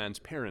certainly the man's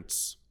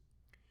parents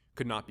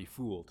could not be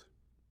fooled.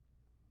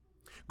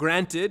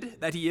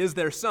 Granted that he is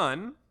their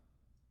son,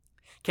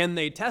 can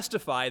they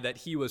testify that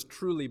he was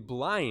truly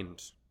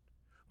blind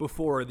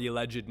before the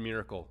alleged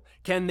miracle?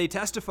 Can they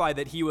testify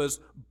that he was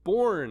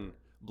born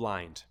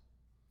blind?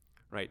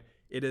 Right?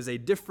 It is a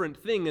different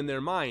thing in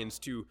their minds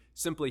to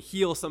simply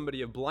heal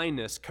somebody of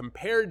blindness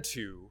compared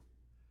to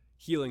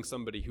healing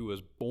somebody who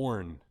was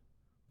born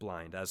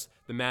blind. As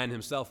the man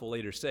himself will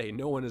later say,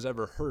 no one has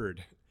ever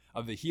heard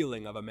of the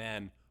healing of a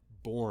man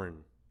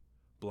born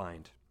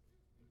blind.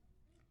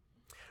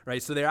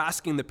 Right, so they're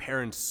asking the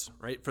parents,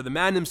 right? For the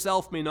man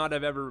himself may not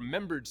have ever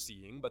remembered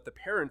seeing, but the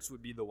parents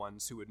would be the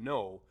ones who would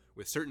know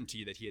with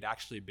certainty that he had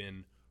actually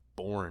been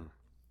born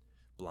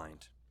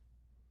blind.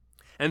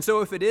 And so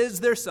if it is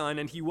their son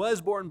and he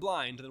was born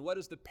blind, then what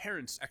is the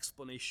parents'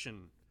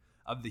 explanation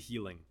of the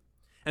healing?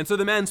 And so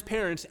the man's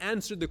parents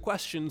answered the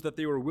questions that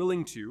they were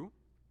willing to.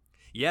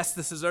 Yes,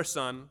 this is our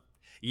son.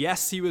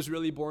 Yes, he was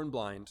really born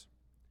blind.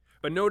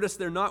 But notice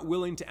they're not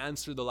willing to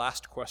answer the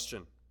last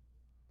question.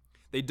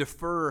 They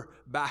defer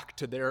back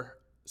to their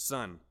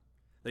son.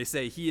 They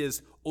say, "He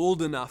is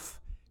old enough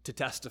to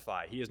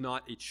testify. He is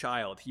not a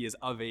child. He is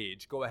of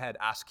age. Go ahead,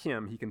 ask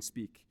him. He can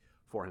speak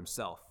for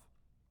himself."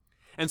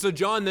 And so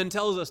John then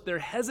tells us their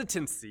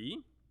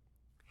hesitancy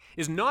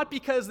is not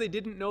because they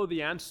didn't know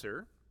the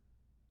answer,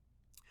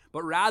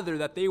 but rather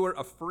that they were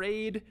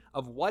afraid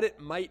of what it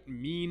might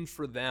mean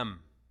for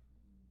them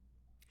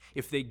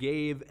if they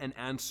gave an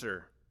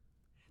answer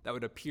that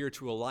would appear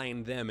to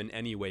align them in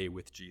any way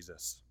with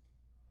Jesus.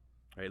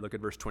 All right, look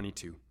at verse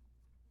 22.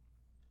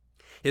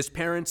 His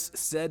parents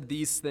said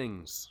these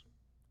things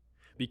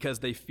because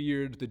they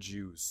feared the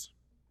Jews.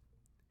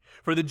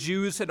 For the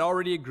Jews had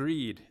already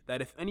agreed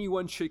that if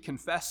anyone should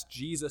confess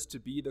Jesus to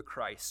be the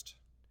Christ,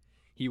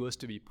 he was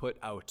to be put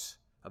out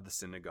of the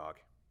synagogue.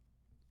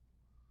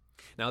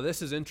 Now,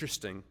 this is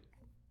interesting,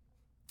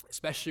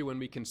 especially when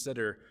we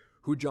consider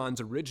who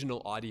John's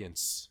original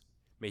audience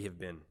may have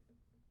been.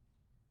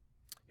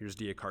 Here's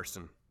D.A.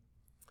 Carson.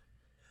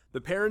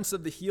 The parents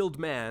of the healed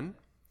man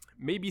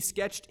may be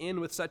sketched in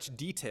with such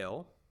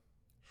detail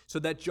so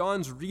that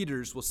John's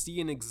readers will see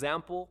an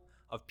example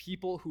of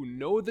people who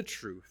know the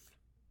truth,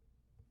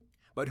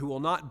 but who will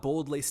not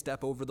boldly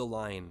step over the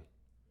line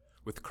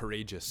with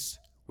courageous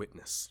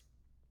witness.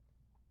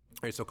 All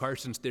right, so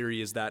Carson's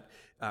theory is that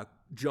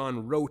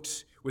John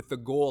wrote with the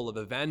goal of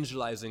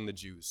evangelizing the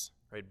Jews,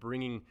 right,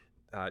 bringing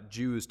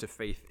Jews to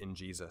faith in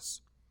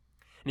Jesus.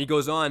 And he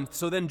goes on,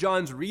 so then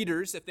John's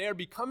readers, if they are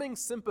becoming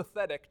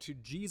sympathetic to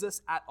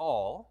Jesus at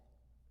all,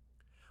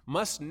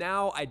 must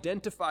now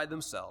identify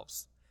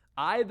themselves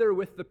either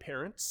with the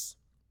parents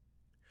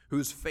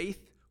whose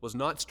faith was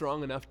not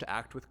strong enough to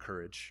act with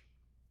courage,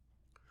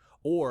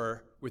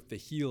 or with the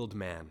healed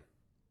man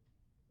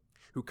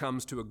who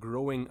comes to a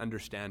growing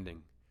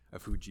understanding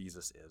of who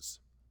Jesus is.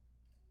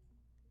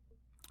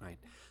 Right.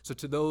 So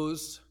to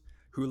those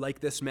who, like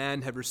this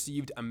man, have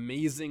received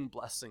amazing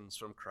blessings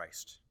from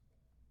Christ,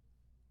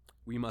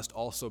 we must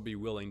also be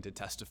willing to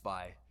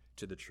testify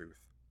to the truth.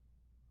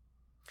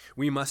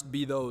 We must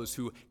be those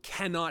who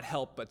cannot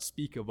help but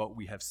speak of what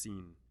we have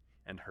seen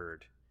and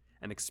heard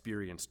and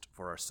experienced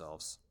for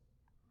ourselves.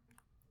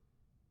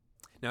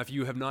 Now, if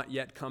you have not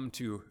yet come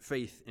to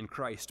faith in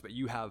Christ, but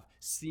you have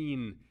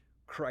seen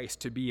Christ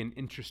to be an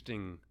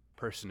interesting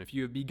person, if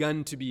you have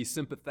begun to be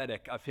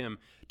sympathetic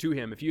to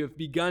him, if you have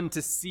begun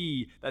to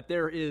see that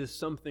there is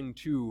something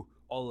to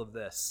all of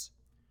this,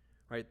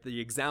 right? The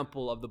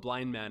example of the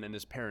blind man and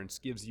his parents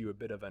gives you a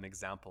bit of an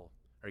example,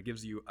 or it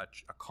gives you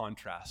a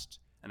contrast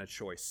and a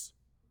choice.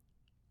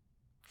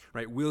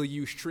 Right? Will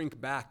you shrink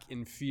back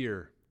in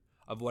fear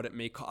of what it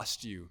may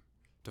cost you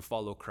to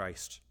follow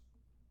Christ?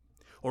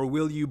 Or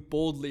will you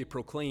boldly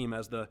proclaim,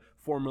 as the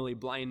formerly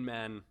blind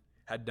man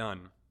had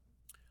done,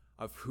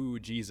 of who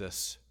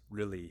Jesus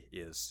really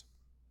is?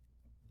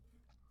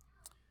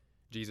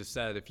 Jesus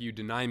said, if you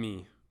deny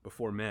me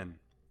before men,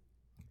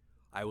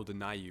 I will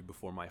deny you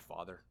before my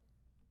Father.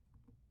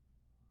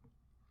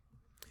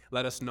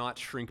 Let us not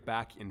shrink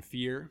back in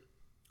fear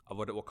of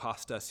what it will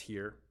cost us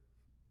here.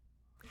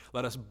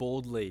 Let us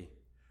boldly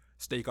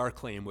stake our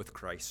claim with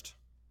Christ.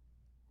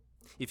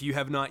 If you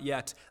have not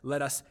yet,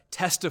 let us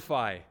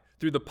testify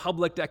through the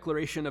public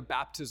declaration of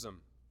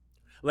baptism.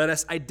 Let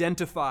us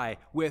identify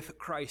with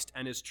Christ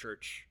and his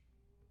church.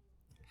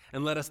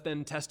 And let us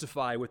then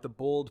testify with the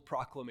bold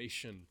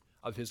proclamation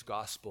of his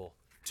gospel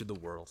to the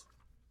world.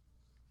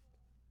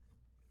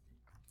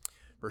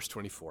 Verse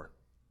 24.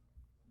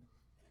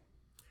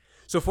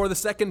 So for the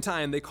second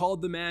time they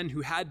called the man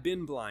who had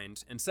been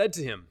blind and said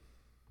to him,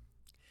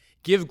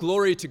 "Give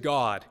glory to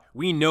God.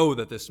 We know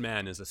that this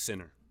man is a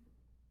sinner."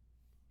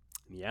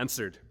 And he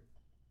answered,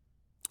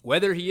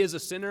 "Whether he is a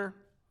sinner,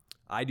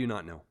 I do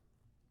not know.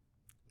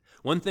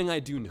 One thing I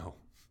do know,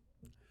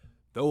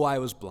 though I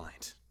was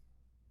blind,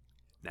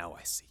 now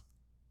I see."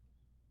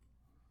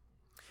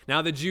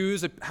 Now the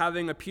Jews,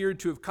 having appeared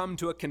to have come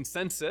to a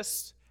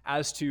consensus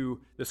as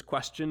to this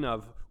question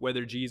of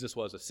whether Jesus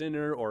was a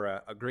sinner or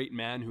a great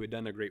man who had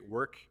done a great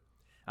work,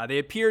 they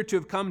appear to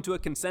have come to a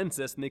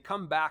consensus, and they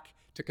come back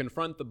to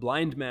confront the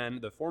blind man,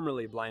 the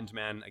formerly blind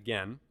man,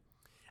 again.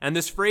 And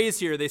this phrase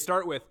here, they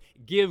start with,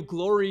 "Give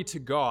glory to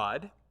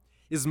God,"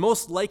 is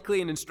most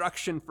likely an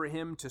instruction for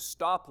him to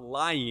stop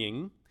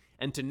lying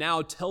and to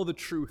now tell the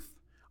truth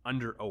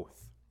under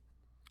oath.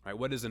 All right,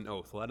 what is an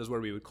oath? Well, that is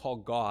where we would call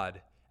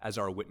God as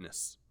our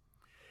witness.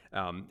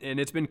 And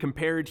it's been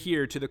compared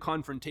here to the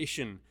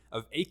confrontation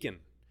of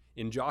Achan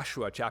in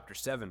Joshua chapter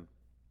 7.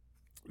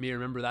 You may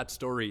remember that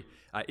story.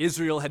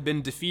 Israel had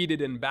been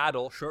defeated in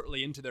battle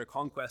shortly into their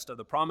conquest of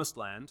the Promised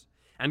Land,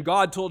 and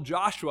God told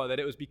Joshua that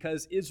it was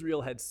because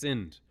Israel had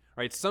sinned.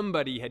 Right?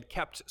 Somebody had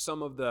kept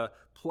some of the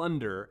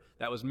plunder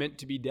that was meant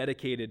to be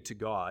dedicated to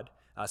God.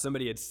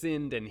 Somebody had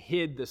sinned and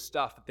hid the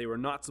stuff that they were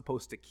not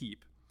supposed to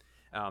keep.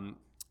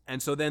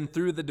 And so then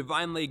through the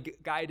divinely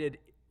guided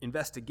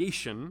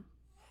investigation,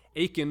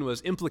 Achan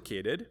was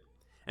implicated,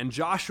 and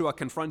Joshua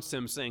confronts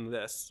him saying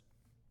this,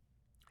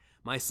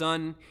 "My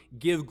son,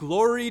 give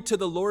glory to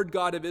the Lord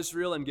God of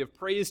Israel and give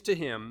praise to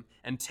him,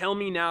 and tell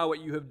me now what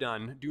you have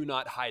done. Do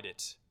not hide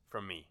it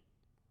from me."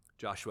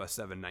 Joshua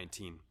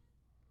 7:19.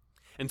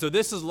 And so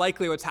this is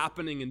likely what's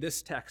happening in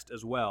this text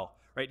as well,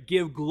 right?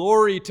 Give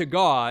glory to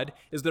God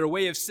is their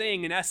way of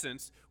saying, in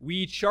essence,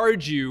 we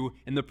charge you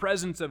in the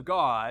presence of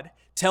God,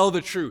 tell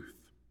the truth.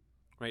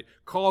 Right?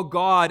 Call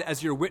God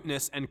as your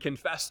witness and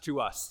confess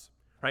to us.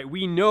 Right?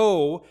 We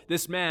know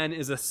this man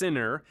is a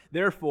sinner,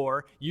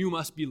 therefore you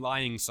must be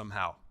lying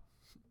somehow.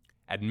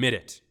 Admit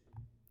it.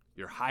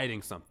 You're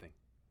hiding something.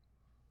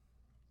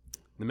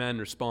 The man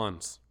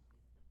responds,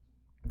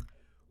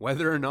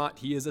 "Whether or not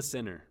he is a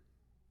sinner,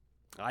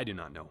 I do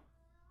not know.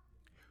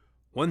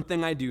 One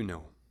thing I do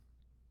know,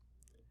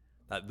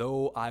 that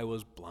though I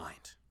was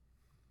blind,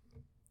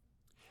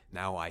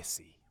 now I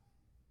see."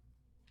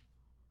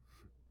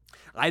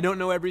 I don't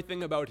know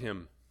everything about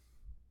him.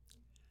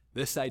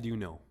 This I do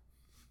know.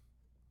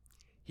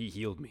 He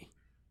healed me.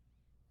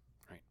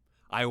 Right?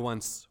 I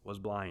once was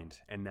blind,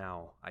 and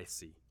now I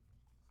see."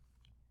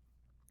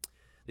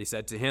 They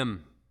said to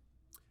him,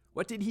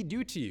 "What did he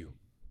do to you?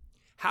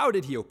 How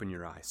did he open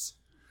your eyes?"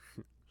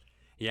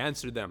 He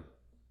answered them,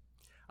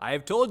 "I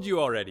have told you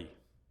already,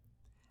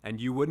 and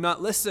you would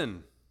not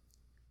listen.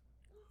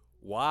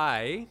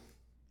 Why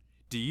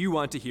do you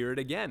want to hear it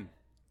again?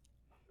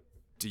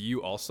 Do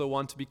you also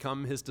want to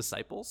become his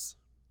disciples?"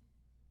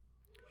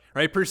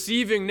 Right,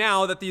 perceiving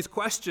now that these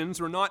questions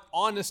were not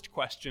honest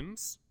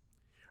questions,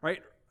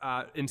 right?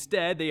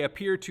 Instead, they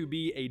appear to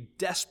be a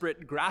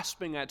desperate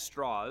grasping at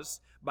straws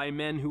by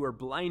men who are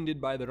blinded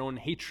by their own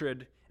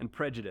hatred and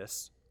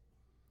prejudice.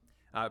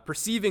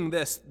 Perceiving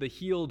this, the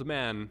healed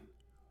man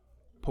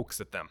pokes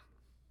at them.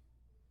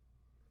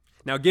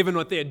 Now, given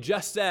what they had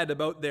just said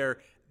about the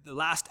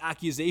last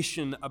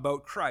accusation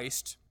about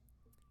Christ,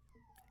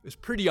 it was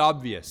pretty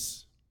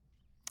obvious.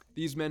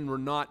 These men were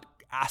not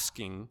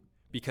asking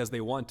because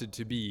they wanted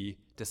to be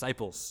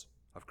disciples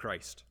of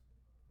Christ.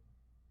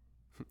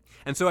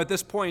 And so at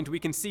this point, we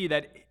can see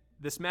that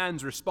this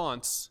man's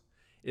response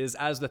is,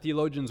 as the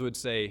theologians would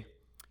say,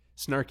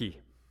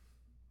 snarky.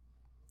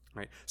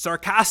 Right?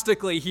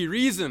 Sarcastically, he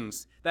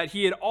reasons that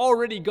he had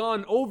already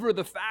gone over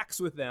the facts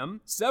with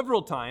them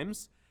several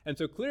times, and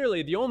so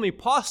clearly the only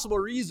possible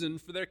reason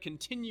for their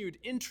continued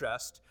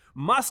interest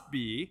must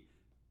be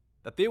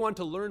that they want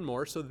to learn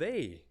more so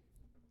they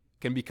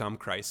can become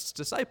Christ's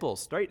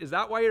disciples. Right? Is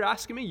that why you're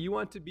asking me? You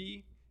want to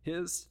be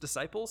his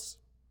disciples?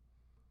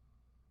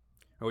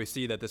 Well, we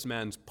see that this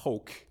man's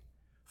poke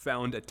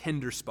found a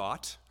tender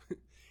spot.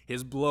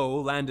 His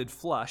blow landed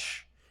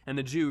flush, and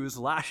the Jews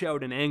lash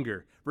out in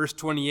anger. Verse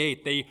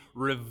 28, they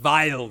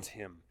reviled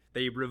him.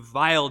 They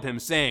reviled him,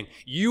 saying,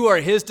 "You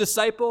are his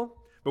disciple,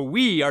 but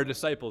we are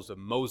disciples of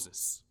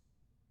Moses.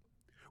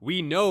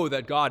 We know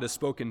that God has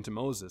spoken to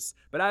Moses,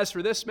 but as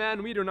for this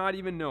man, we do not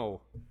even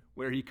know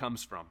where he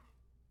comes from."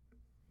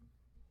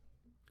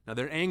 Now,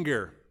 their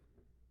anger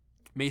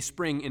may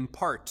spring in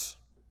part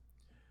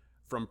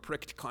from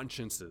pricked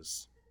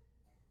consciences.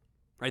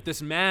 Right?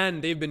 This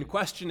man they've been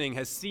questioning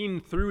has seen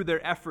through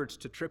their efforts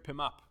to trip him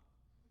up.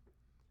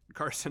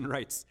 Carson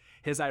writes,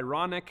 his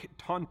ironic,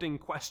 taunting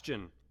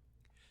question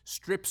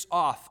strips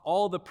off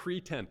all the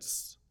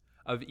pretense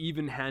of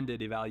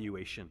even-handed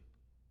evaluation.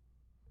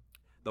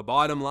 The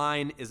bottom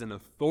line is an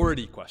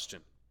authority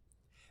question.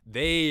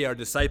 They are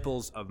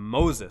disciples of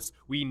Moses.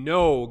 We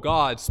know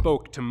God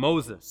spoke to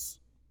Moses.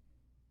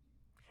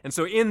 And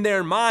so in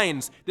their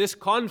minds, this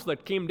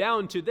conflict came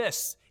down to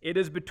this. It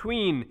is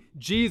between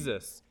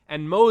Jesus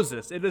and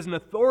Moses. It is an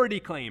authority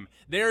claim.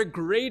 Their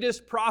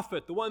greatest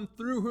prophet, the one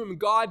through whom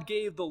God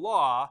gave the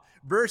law,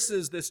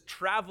 versus this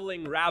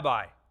traveling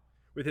rabbi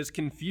with his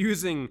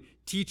confusing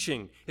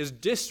teaching, his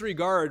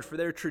disregard for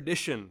their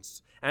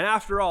traditions. And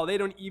after all, they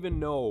don't even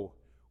know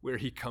where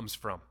he comes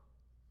from.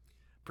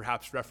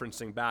 Perhaps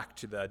referencing back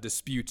to the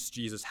disputes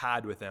Jesus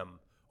had with them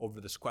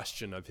over this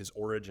question of his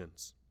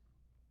origins.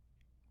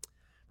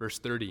 Verse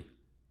 30,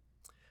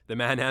 the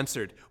man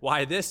answered,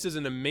 "Why, this is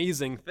an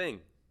amazing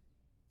thing.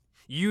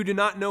 You do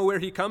not know where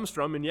he comes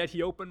from, and yet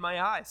he opened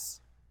my eyes.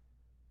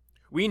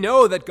 We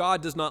know that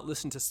God does not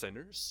listen to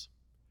sinners,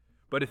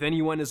 but if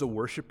anyone is a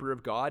worshiper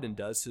of God and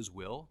does his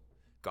will,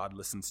 God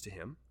listens to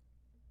him.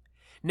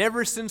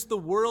 Never since the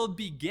world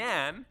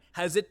began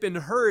has it been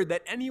heard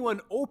that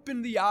anyone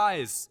opened the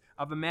eyes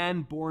of a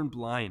man born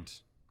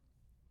blind.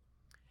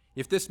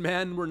 If this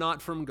man were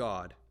not from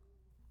God,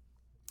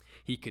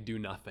 he could do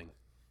nothing."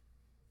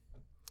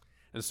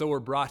 And so we're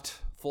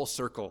brought full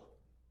circle.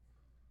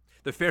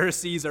 The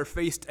Pharisees are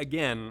faced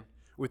again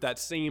with that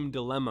same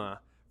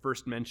dilemma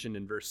first mentioned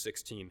in verse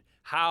 16.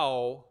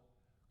 How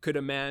could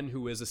a man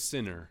who is a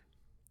sinner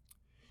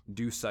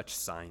do such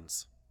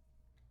signs?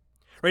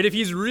 Right? If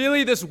he's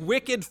really this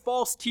wicked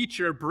false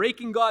teacher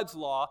breaking God's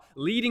law,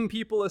 leading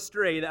people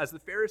astray, as the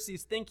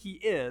Pharisees think he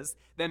is,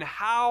 then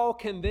how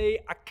can they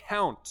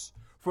account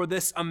for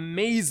this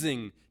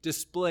amazing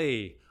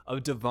display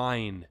of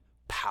divine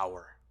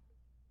power?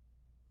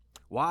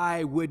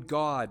 Why would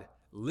God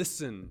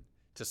listen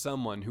to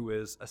someone who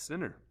is a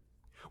sinner?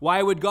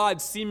 Why would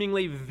God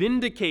seemingly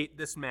vindicate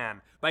this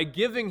man by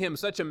giving him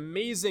such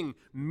amazing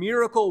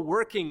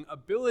miracle-working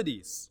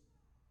abilities?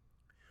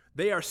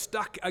 They are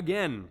stuck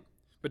again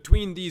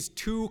between these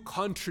two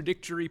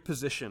contradictory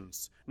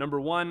positions. Number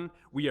one,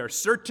 we are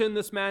certain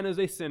this man is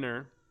a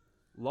sinner,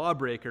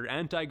 lawbreaker,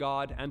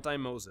 anti-God,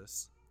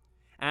 anti-Moses.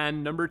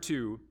 And number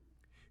two,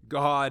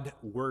 God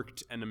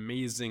worked an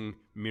amazing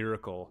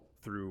miracle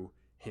through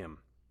him.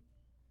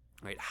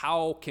 Right?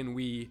 How can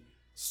we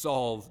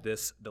solve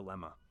this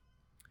dilemma?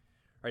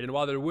 Right? And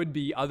while there would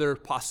be other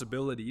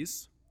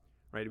possibilities,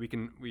 right?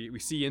 We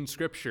see in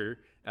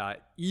Scripture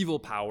evil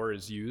power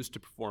is used to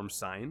perform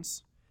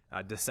signs,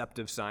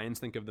 deceptive signs.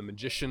 Think of the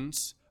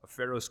magicians of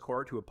Pharaoh's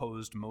court who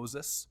opposed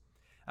Moses.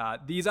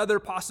 These other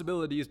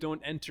possibilities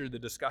don't enter the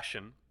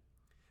discussion.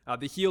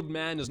 The healed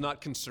man is not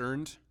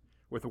concerned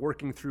with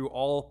working through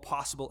all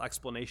possible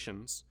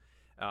explanations.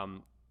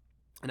 And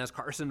as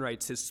Carson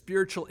writes, his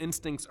spiritual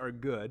instincts are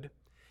good,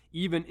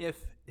 even if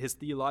his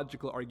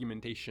theological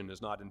argumentation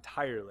is not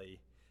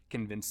entirely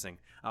convincing.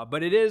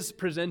 But it is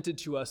presented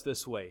to us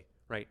this way,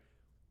 right?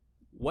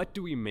 What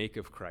do we make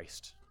of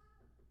Christ?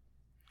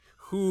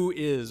 Who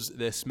is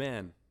this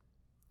man?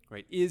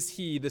 Right? Is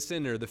he the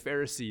sinner the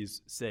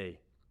Pharisees say?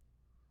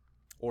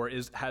 Or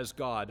has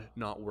God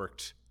not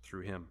worked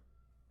through him?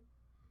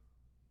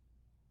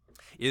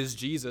 Is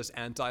Jesus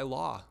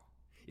anti-law?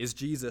 Is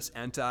Jesus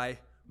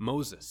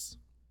anti-Moses?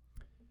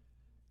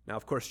 Now,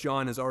 of course,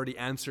 John has already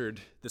answered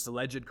this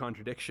alleged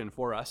contradiction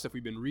for us. If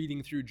we've been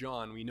reading through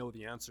John, we know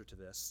the answer to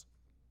this.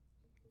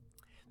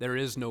 There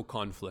is no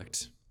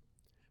conflict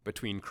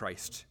between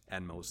Christ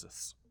and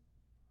Moses.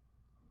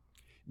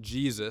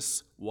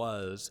 Jesus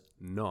was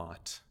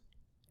not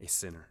a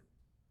sinner.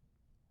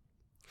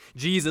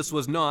 Jesus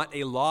was not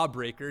a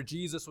lawbreaker.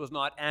 Jesus was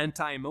not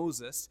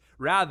anti-Moses.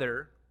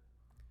 Rather,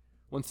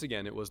 once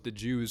again, it was the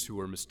Jews who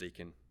were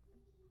mistaken.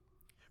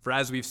 For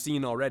as we've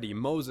seen already,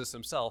 Moses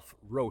himself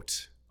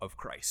wrote of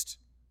Christ.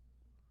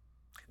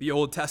 The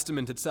Old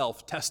Testament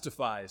itself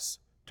testifies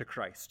to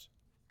Christ.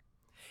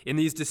 In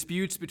these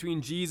disputes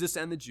between Jesus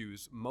and the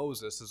Jews,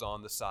 Moses is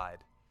on the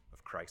side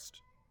of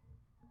Christ.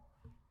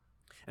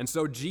 And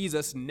so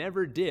Jesus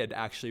never did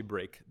actually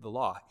break the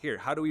law. Here,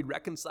 how do we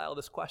reconcile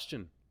this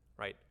question?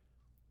 Right?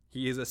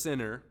 He is a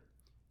sinner.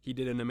 He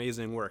did an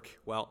amazing work.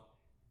 Well,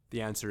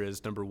 the answer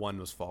is number one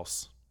was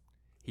false.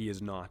 He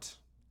is not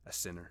a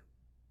sinner.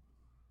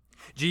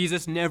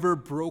 Jesus never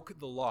broke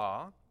the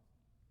law,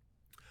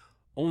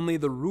 only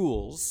the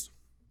rules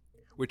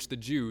which the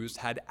Jews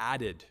had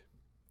added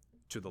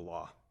to the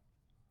law.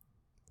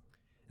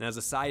 And as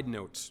a side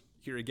note,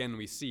 here again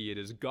we see it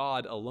is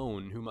God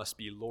alone who must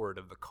be Lord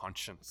of the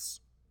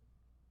conscience.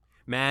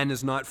 Man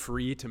is not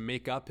free to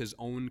make up his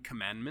own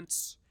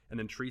commandments and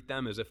then treat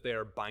them as if they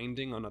are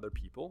binding on other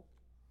people.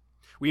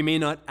 We may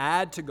not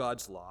add to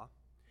God's law,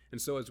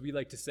 and so as we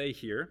like to say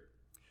here,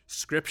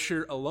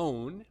 Scripture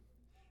alone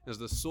is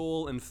the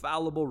sole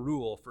infallible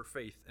rule for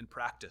faith and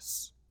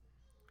practice.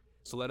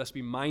 So let us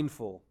be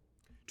mindful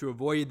to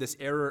avoid this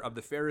error of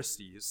the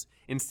Pharisees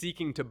in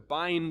seeking to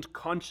bind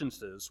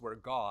consciences where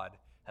God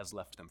has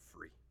left them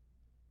free.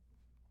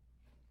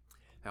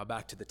 Now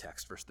back to the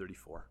text, verse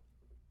 34.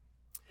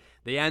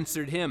 They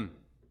answered him,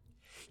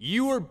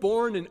 "You were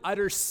born in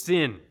utter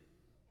sin,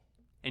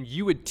 and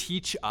you would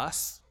teach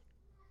us?"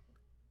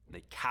 And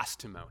they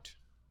cast him out.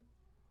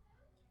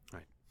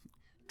 Right.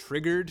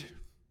 Triggered,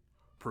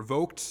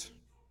 provoked,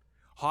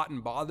 hot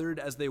and bothered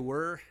as they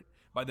were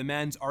by the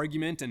man's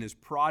argument and his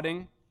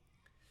prodding,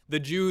 the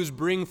Jews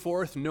bring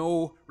forth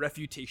no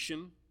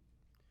refutation,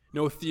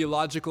 no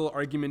theological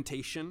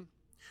argumentation,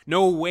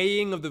 no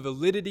weighing of the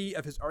validity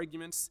of his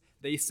arguments.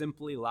 They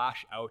simply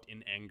lash out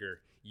in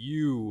anger.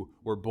 You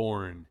were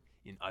born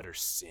in utter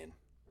sin. And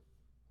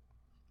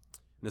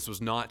this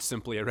was not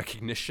simply a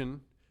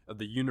recognition of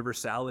the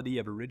universality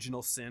of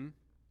original sin,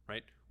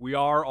 right? We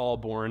are all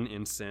born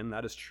in sin,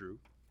 that is true.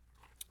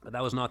 But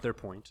that was not their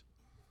point.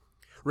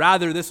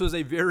 Rather, this was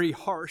a very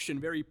harsh and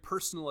very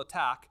personal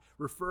attack,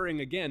 referring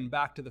again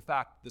back to the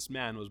fact that this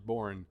man was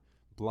born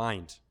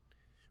blind.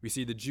 We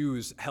see the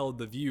Jews held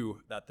the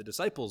view that the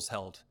disciples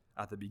held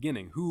at the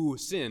beginning. Who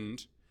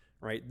sinned,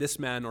 right? This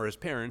man or his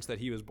parents, that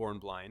he was born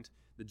blind.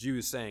 The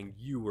Jews saying,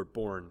 you were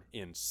born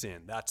in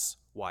sin. That's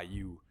why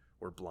you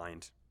were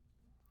blind.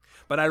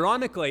 But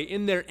ironically,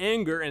 in their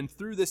anger and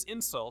through this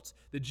insult,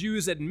 the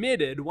Jews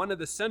admitted one of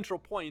the central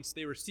points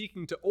they were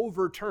seeking to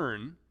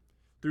overturn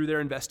through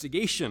their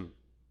investigation.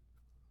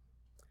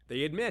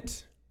 They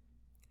admit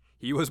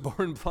he was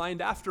born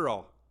blind after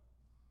all.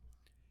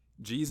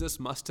 Jesus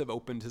must have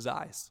opened his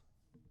eyes.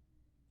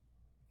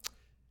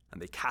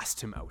 And they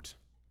cast him out.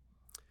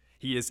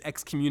 He is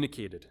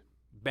excommunicated,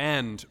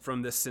 banned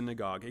from this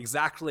synagogue,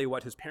 exactly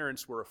what his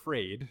parents were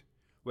afraid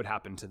would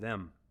happen to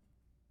them.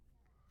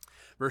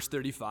 Verse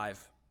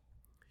 35,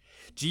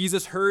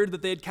 Jesus heard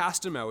that they had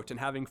cast him out, and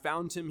having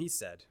found him, he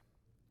said,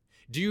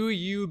 "Do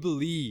you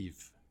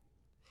believe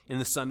in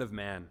the Son of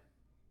Man?"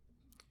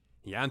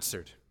 He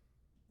answered,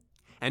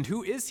 "And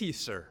who is he,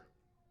 sir,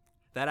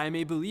 that I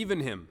may believe in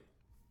him?"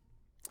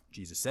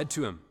 Jesus said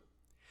to him,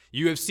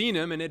 "You have seen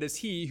him, and it is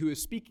he who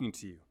is speaking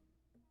to you."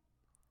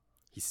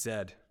 He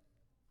said,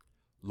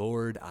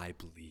 "Lord, I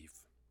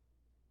believe."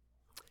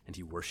 And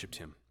he worshipped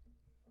him.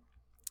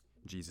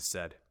 Jesus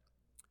said,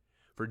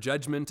 "For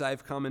judgment I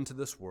have come into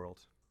this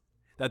world,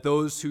 that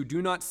those who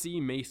do not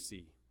see may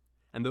see,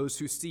 and those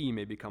who see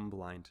may become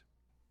blind."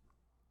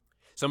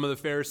 Some of the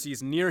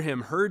Pharisees near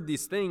him heard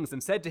these things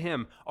and said to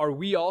him, "Are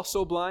we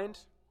also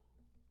blind?"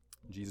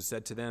 Jesus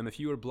said to them, "If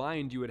you were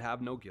blind, you would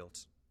have no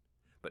guilt.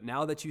 But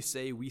now that you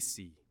say we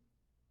see,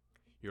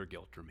 your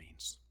guilt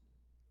remains."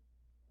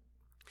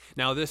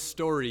 Now this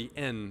story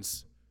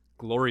ends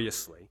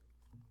gloriously.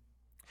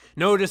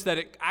 Notice that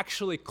it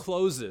actually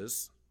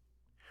closes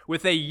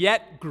with a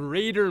yet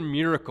greater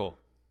miracle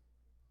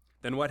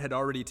than what had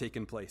already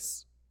taken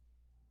place.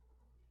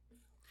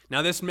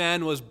 Now this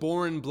man was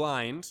born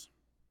blind,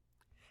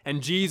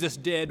 And Jesus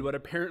did what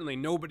apparently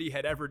nobody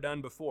had ever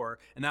done before,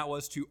 and that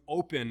was to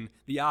open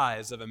the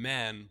eyes of a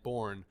man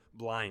born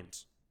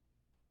blind.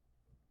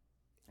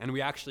 And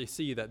we actually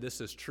see that this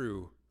is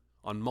true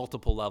on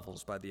multiple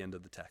levels by the end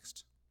of the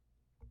text.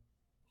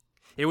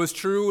 It was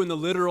true in the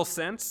literal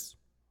sense,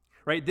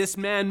 right? This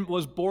man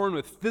was born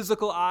with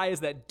physical eyes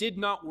that did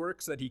not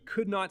work, so that he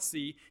could not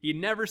see. He'd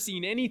never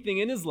seen anything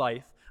in his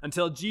life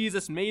until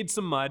Jesus made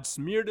some mud,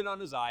 smeared it on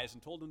his eyes,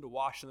 and told him to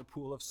wash in the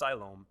pool of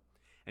Siloam,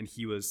 and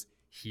he was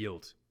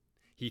healed.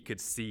 He could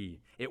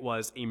see. It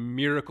was a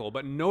miracle.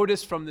 But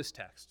notice from this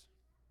text,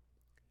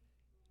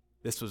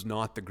 this was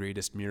not the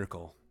greatest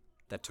miracle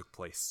that took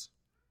place.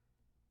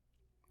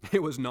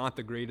 It was not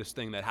the greatest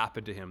thing that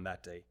happened to him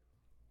that day.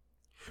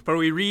 For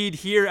we read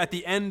here at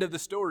the end of the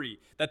story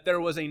that there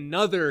was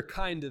another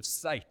kind of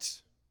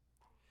sight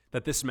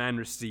that this man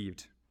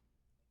received.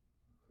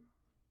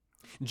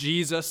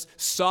 Jesus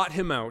sought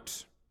him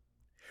out,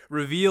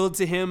 revealed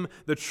to him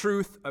the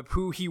truth of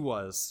who he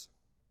was,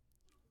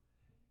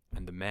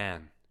 and the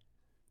man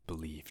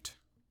believed.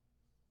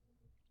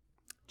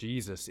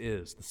 Jesus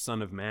is the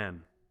Son of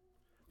Man,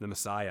 the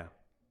Messiah.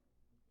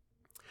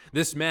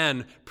 This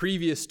man,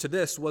 previous to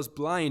this, was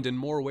blind in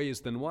more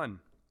ways than one.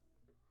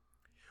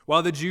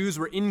 While the Jews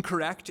were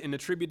incorrect in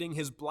attributing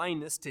his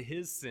blindness to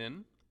his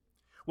sin,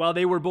 while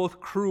they were both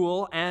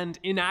cruel and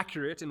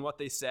inaccurate in what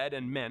they said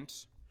and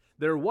meant,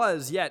 there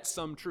was yet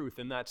some truth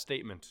in that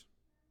statement.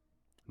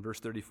 In verse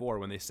 34,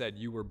 when they said,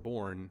 "You were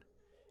born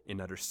in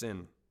utter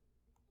sin."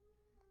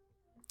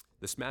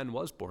 This man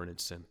was born in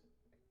sin.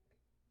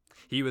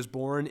 He was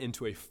born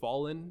into a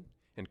fallen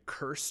and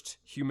cursed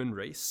human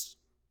race.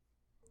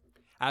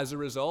 As a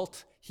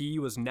result, he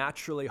was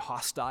naturally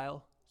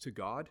hostile to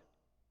God.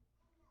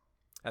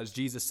 As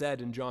Jesus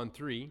said in John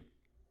 3,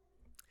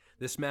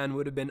 this man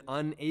would have been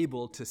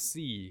unable to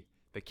see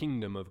the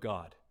kingdom of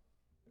God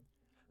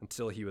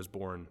until he was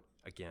born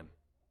again.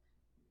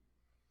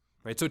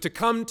 Right? So to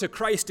come to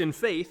Christ in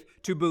faith,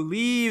 to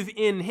believe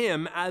in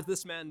him as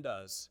this man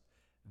does,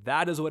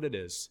 that is what it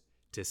is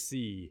to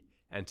see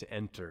and to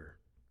enter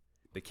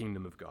the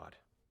kingdom of God.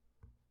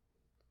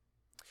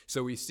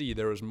 So we see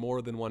there was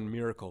more than one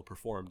miracle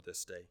performed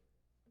this day.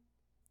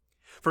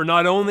 For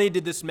not only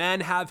did this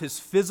man have his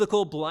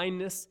physical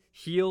blindness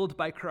healed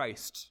by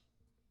Christ,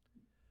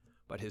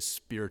 but his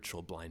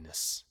spiritual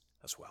blindness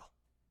as well.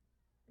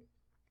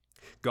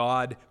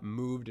 God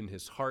moved in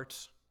his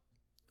heart,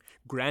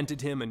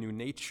 granted him a new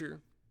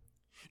nature,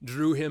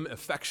 drew him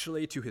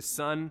effectually to his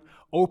Son,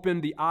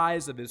 opened the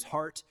eyes of his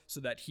heart so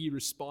that he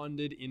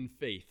responded in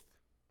faith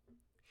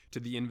to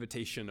the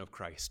invitation of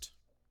Christ.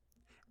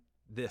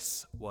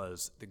 This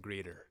was the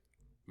greater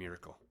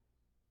miracle.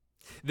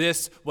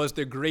 This was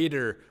the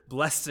greater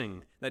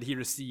blessing that he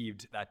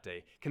received that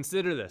day.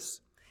 Consider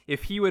this.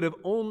 If he would have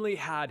only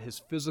had his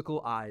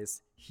physical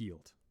eyes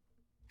healed,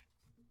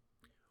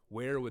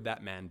 where would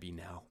that man be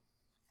now?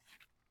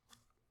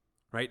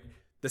 Right?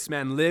 This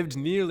man lived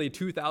nearly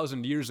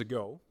 2,000 years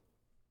ago.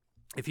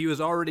 If he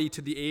was already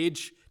to the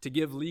age to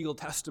give legal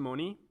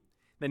testimony,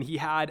 then he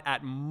had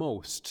at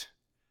most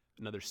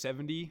another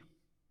 70,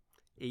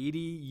 80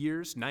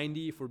 years,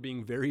 90 if we're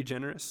being very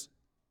generous.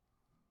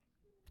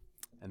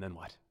 And then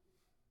what?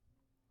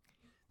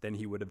 Then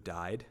he would have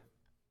died,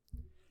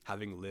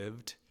 having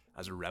lived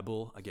as a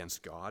rebel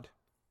against God.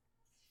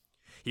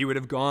 He would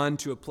have gone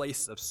to a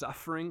place of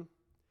suffering,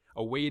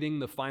 awaiting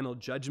the final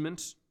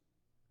judgment,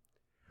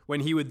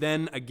 when he would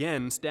then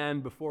again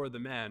stand before the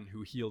man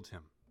who healed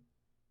him,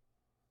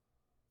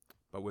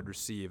 but would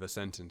receive a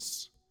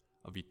sentence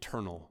of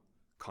eternal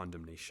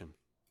condemnation.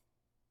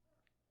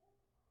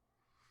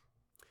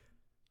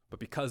 But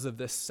because of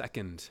this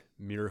second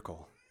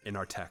miracle in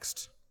our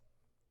text,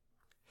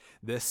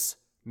 this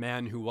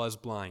man who was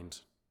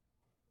blind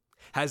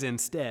has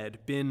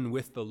instead been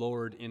with the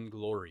Lord in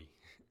glory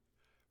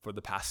for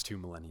the past 2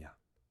 millennia.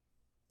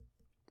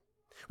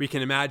 We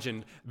can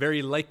imagine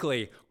very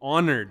likely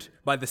honored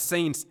by the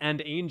saints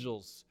and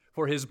angels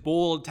for his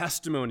bold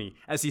testimony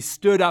as he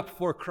stood up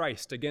for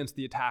Christ against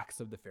the attacks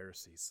of the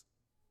Pharisees.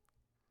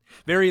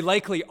 Very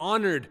likely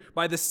honored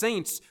by the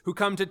saints who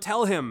come to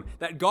tell him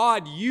that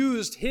God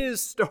used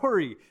his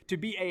story to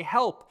be a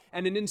help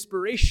and an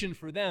inspiration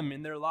for them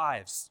in their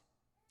lives.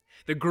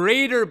 The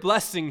greater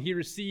blessing he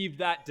received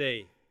that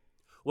day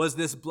was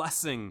this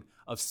blessing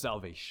of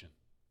salvation.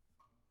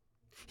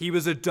 He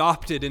was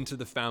adopted into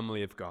the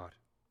family of God.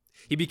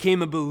 He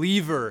became a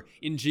believer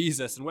in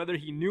Jesus, and whether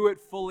he knew it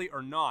fully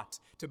or not,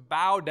 to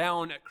bow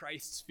down at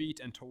Christ's feet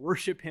and to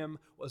worship him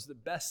was the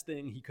best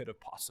thing he could have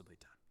possibly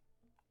done.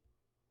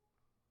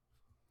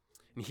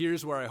 And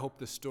here's where I hope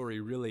this story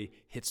really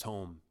hits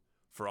home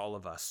for all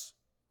of us.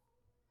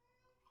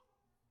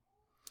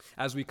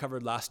 As we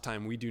covered last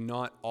time, we do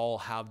not all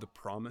have the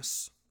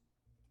promise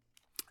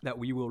that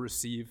we will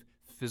receive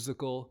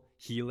physical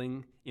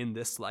healing in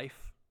this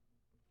life.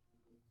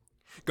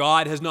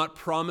 God has not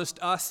promised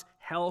us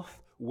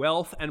health,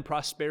 wealth, and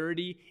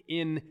prosperity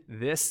in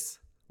this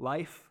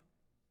life.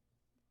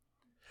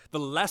 The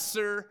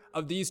lesser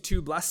of these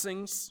two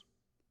blessings,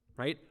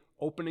 right,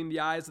 opening the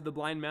eyes of the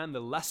blind man,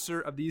 the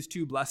lesser of these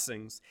two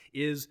blessings,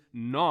 is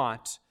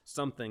not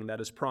something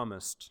that is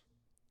promised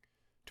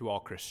to all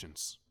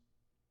Christians.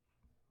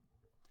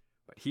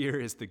 But here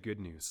is the good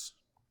news.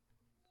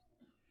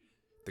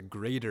 The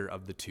greater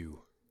of the two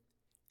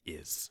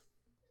is.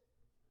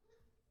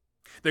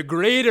 The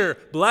greater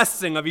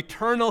blessing of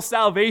eternal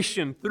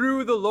salvation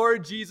through the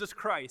Lord Jesus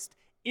Christ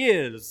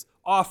is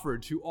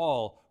offered to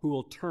all who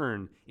will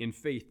turn in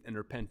faith and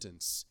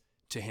repentance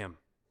to him.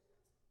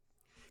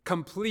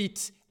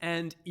 Complete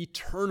and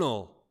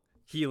eternal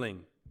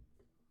healing.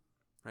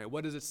 Right?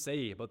 What does it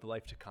say about the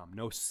life to come?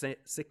 No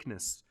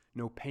sickness,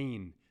 no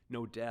pain,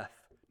 no death,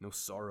 no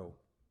sorrow.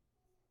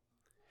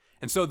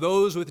 And so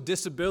those with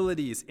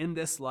disabilities in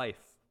this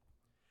life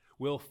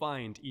will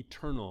find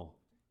eternal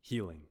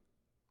healing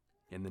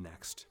in the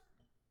next.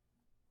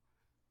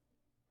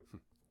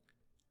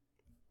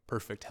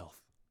 Perfect health.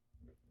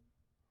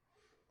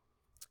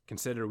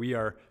 Consider we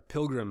are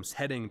pilgrims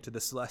heading to the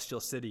celestial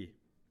city.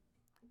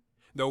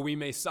 Though we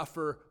may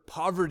suffer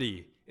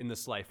poverty in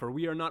this life, or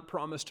we are not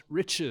promised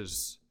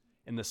riches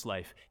in this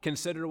life,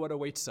 consider what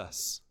awaits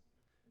us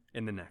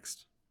in the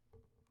next.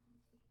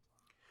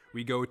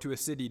 We go to a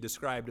city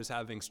described as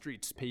having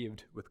streets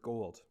paved with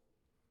gold.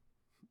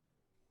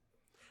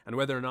 And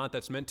whether or not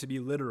that's meant to be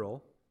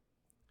literal,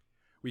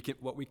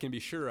 what we can be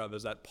sure of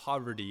is that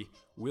poverty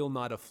will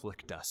not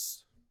afflict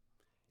us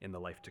in the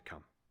life to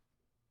come.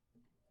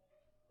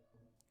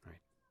 Right?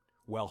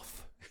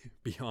 Wealth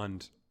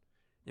beyond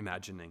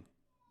imagining.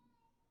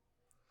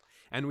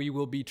 And we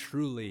will be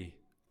truly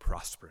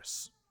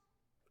prosperous,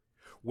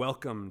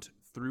 welcomed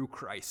through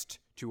Christ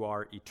to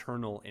our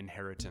eternal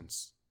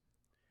inheritance,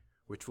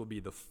 which will be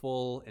the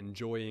full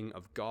enjoying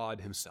of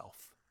God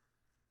himself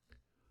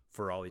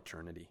for all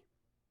eternity.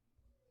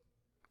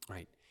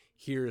 Right.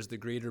 Here is the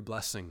greater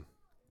blessing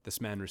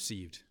this man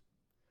received,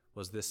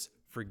 was this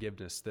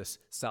forgiveness, this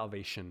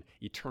salvation,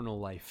 eternal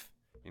life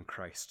in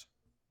Christ.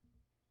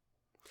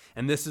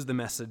 And this is the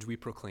message we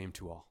proclaim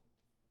to all.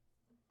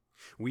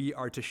 We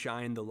are to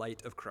shine the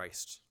light of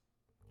Christ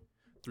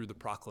through the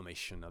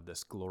proclamation of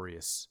this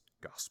glorious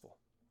gospel.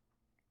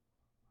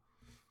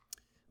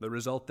 The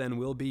result then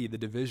will be the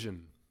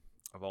division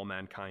of all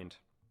mankind.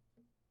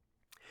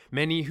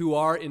 Many who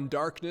are in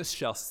darkness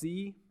shall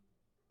see.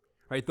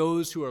 Right?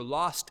 Those who are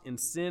lost in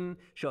sin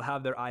shall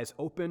have their eyes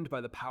opened by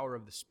the power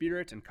of the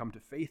Spirit and come to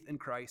faith in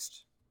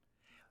Christ.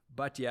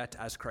 But yet,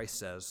 as Christ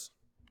says,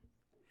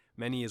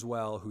 many as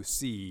well who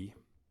see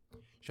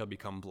shall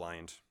become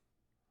blind.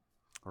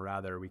 Or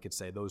rather, we could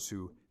say those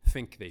who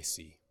think they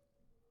see,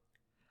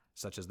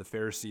 such as the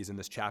Pharisees in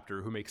this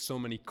chapter who make so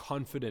many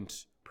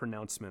confident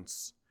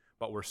pronouncements,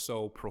 but were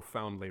so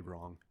profoundly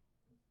wrong.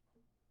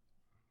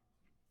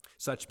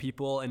 Such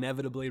people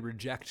inevitably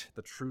reject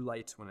the true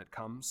light when it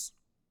comes.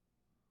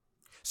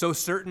 So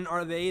certain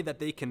are they that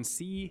they can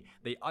see,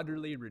 they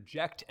utterly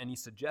reject any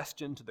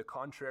suggestion to the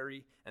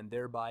contrary and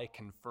thereby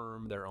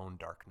confirm their own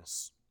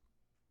darkness.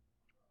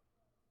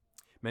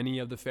 Many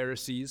of the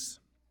Pharisees,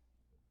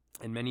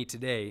 and many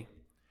today,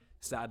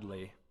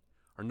 sadly,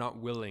 are not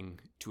willing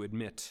to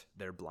admit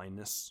their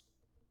blindness.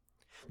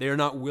 They are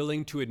not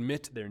willing to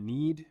admit their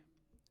need,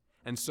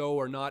 and so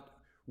are not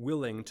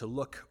willing to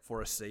look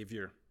for a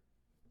Savior.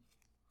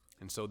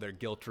 And so their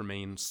guilt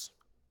remains.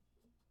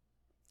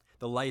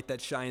 The light that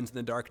shines in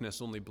the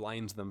darkness only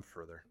blinds them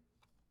further.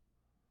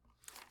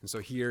 And so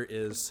here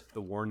is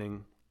the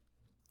warning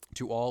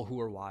to all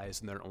who are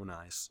wise in their own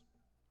eyes.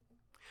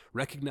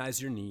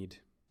 Recognize your need,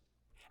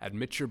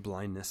 admit your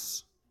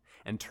blindness,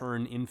 and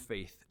turn in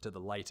faith to the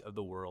light of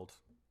the world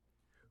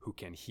who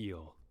can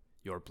heal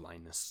your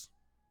blindness.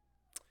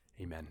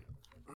 Amen.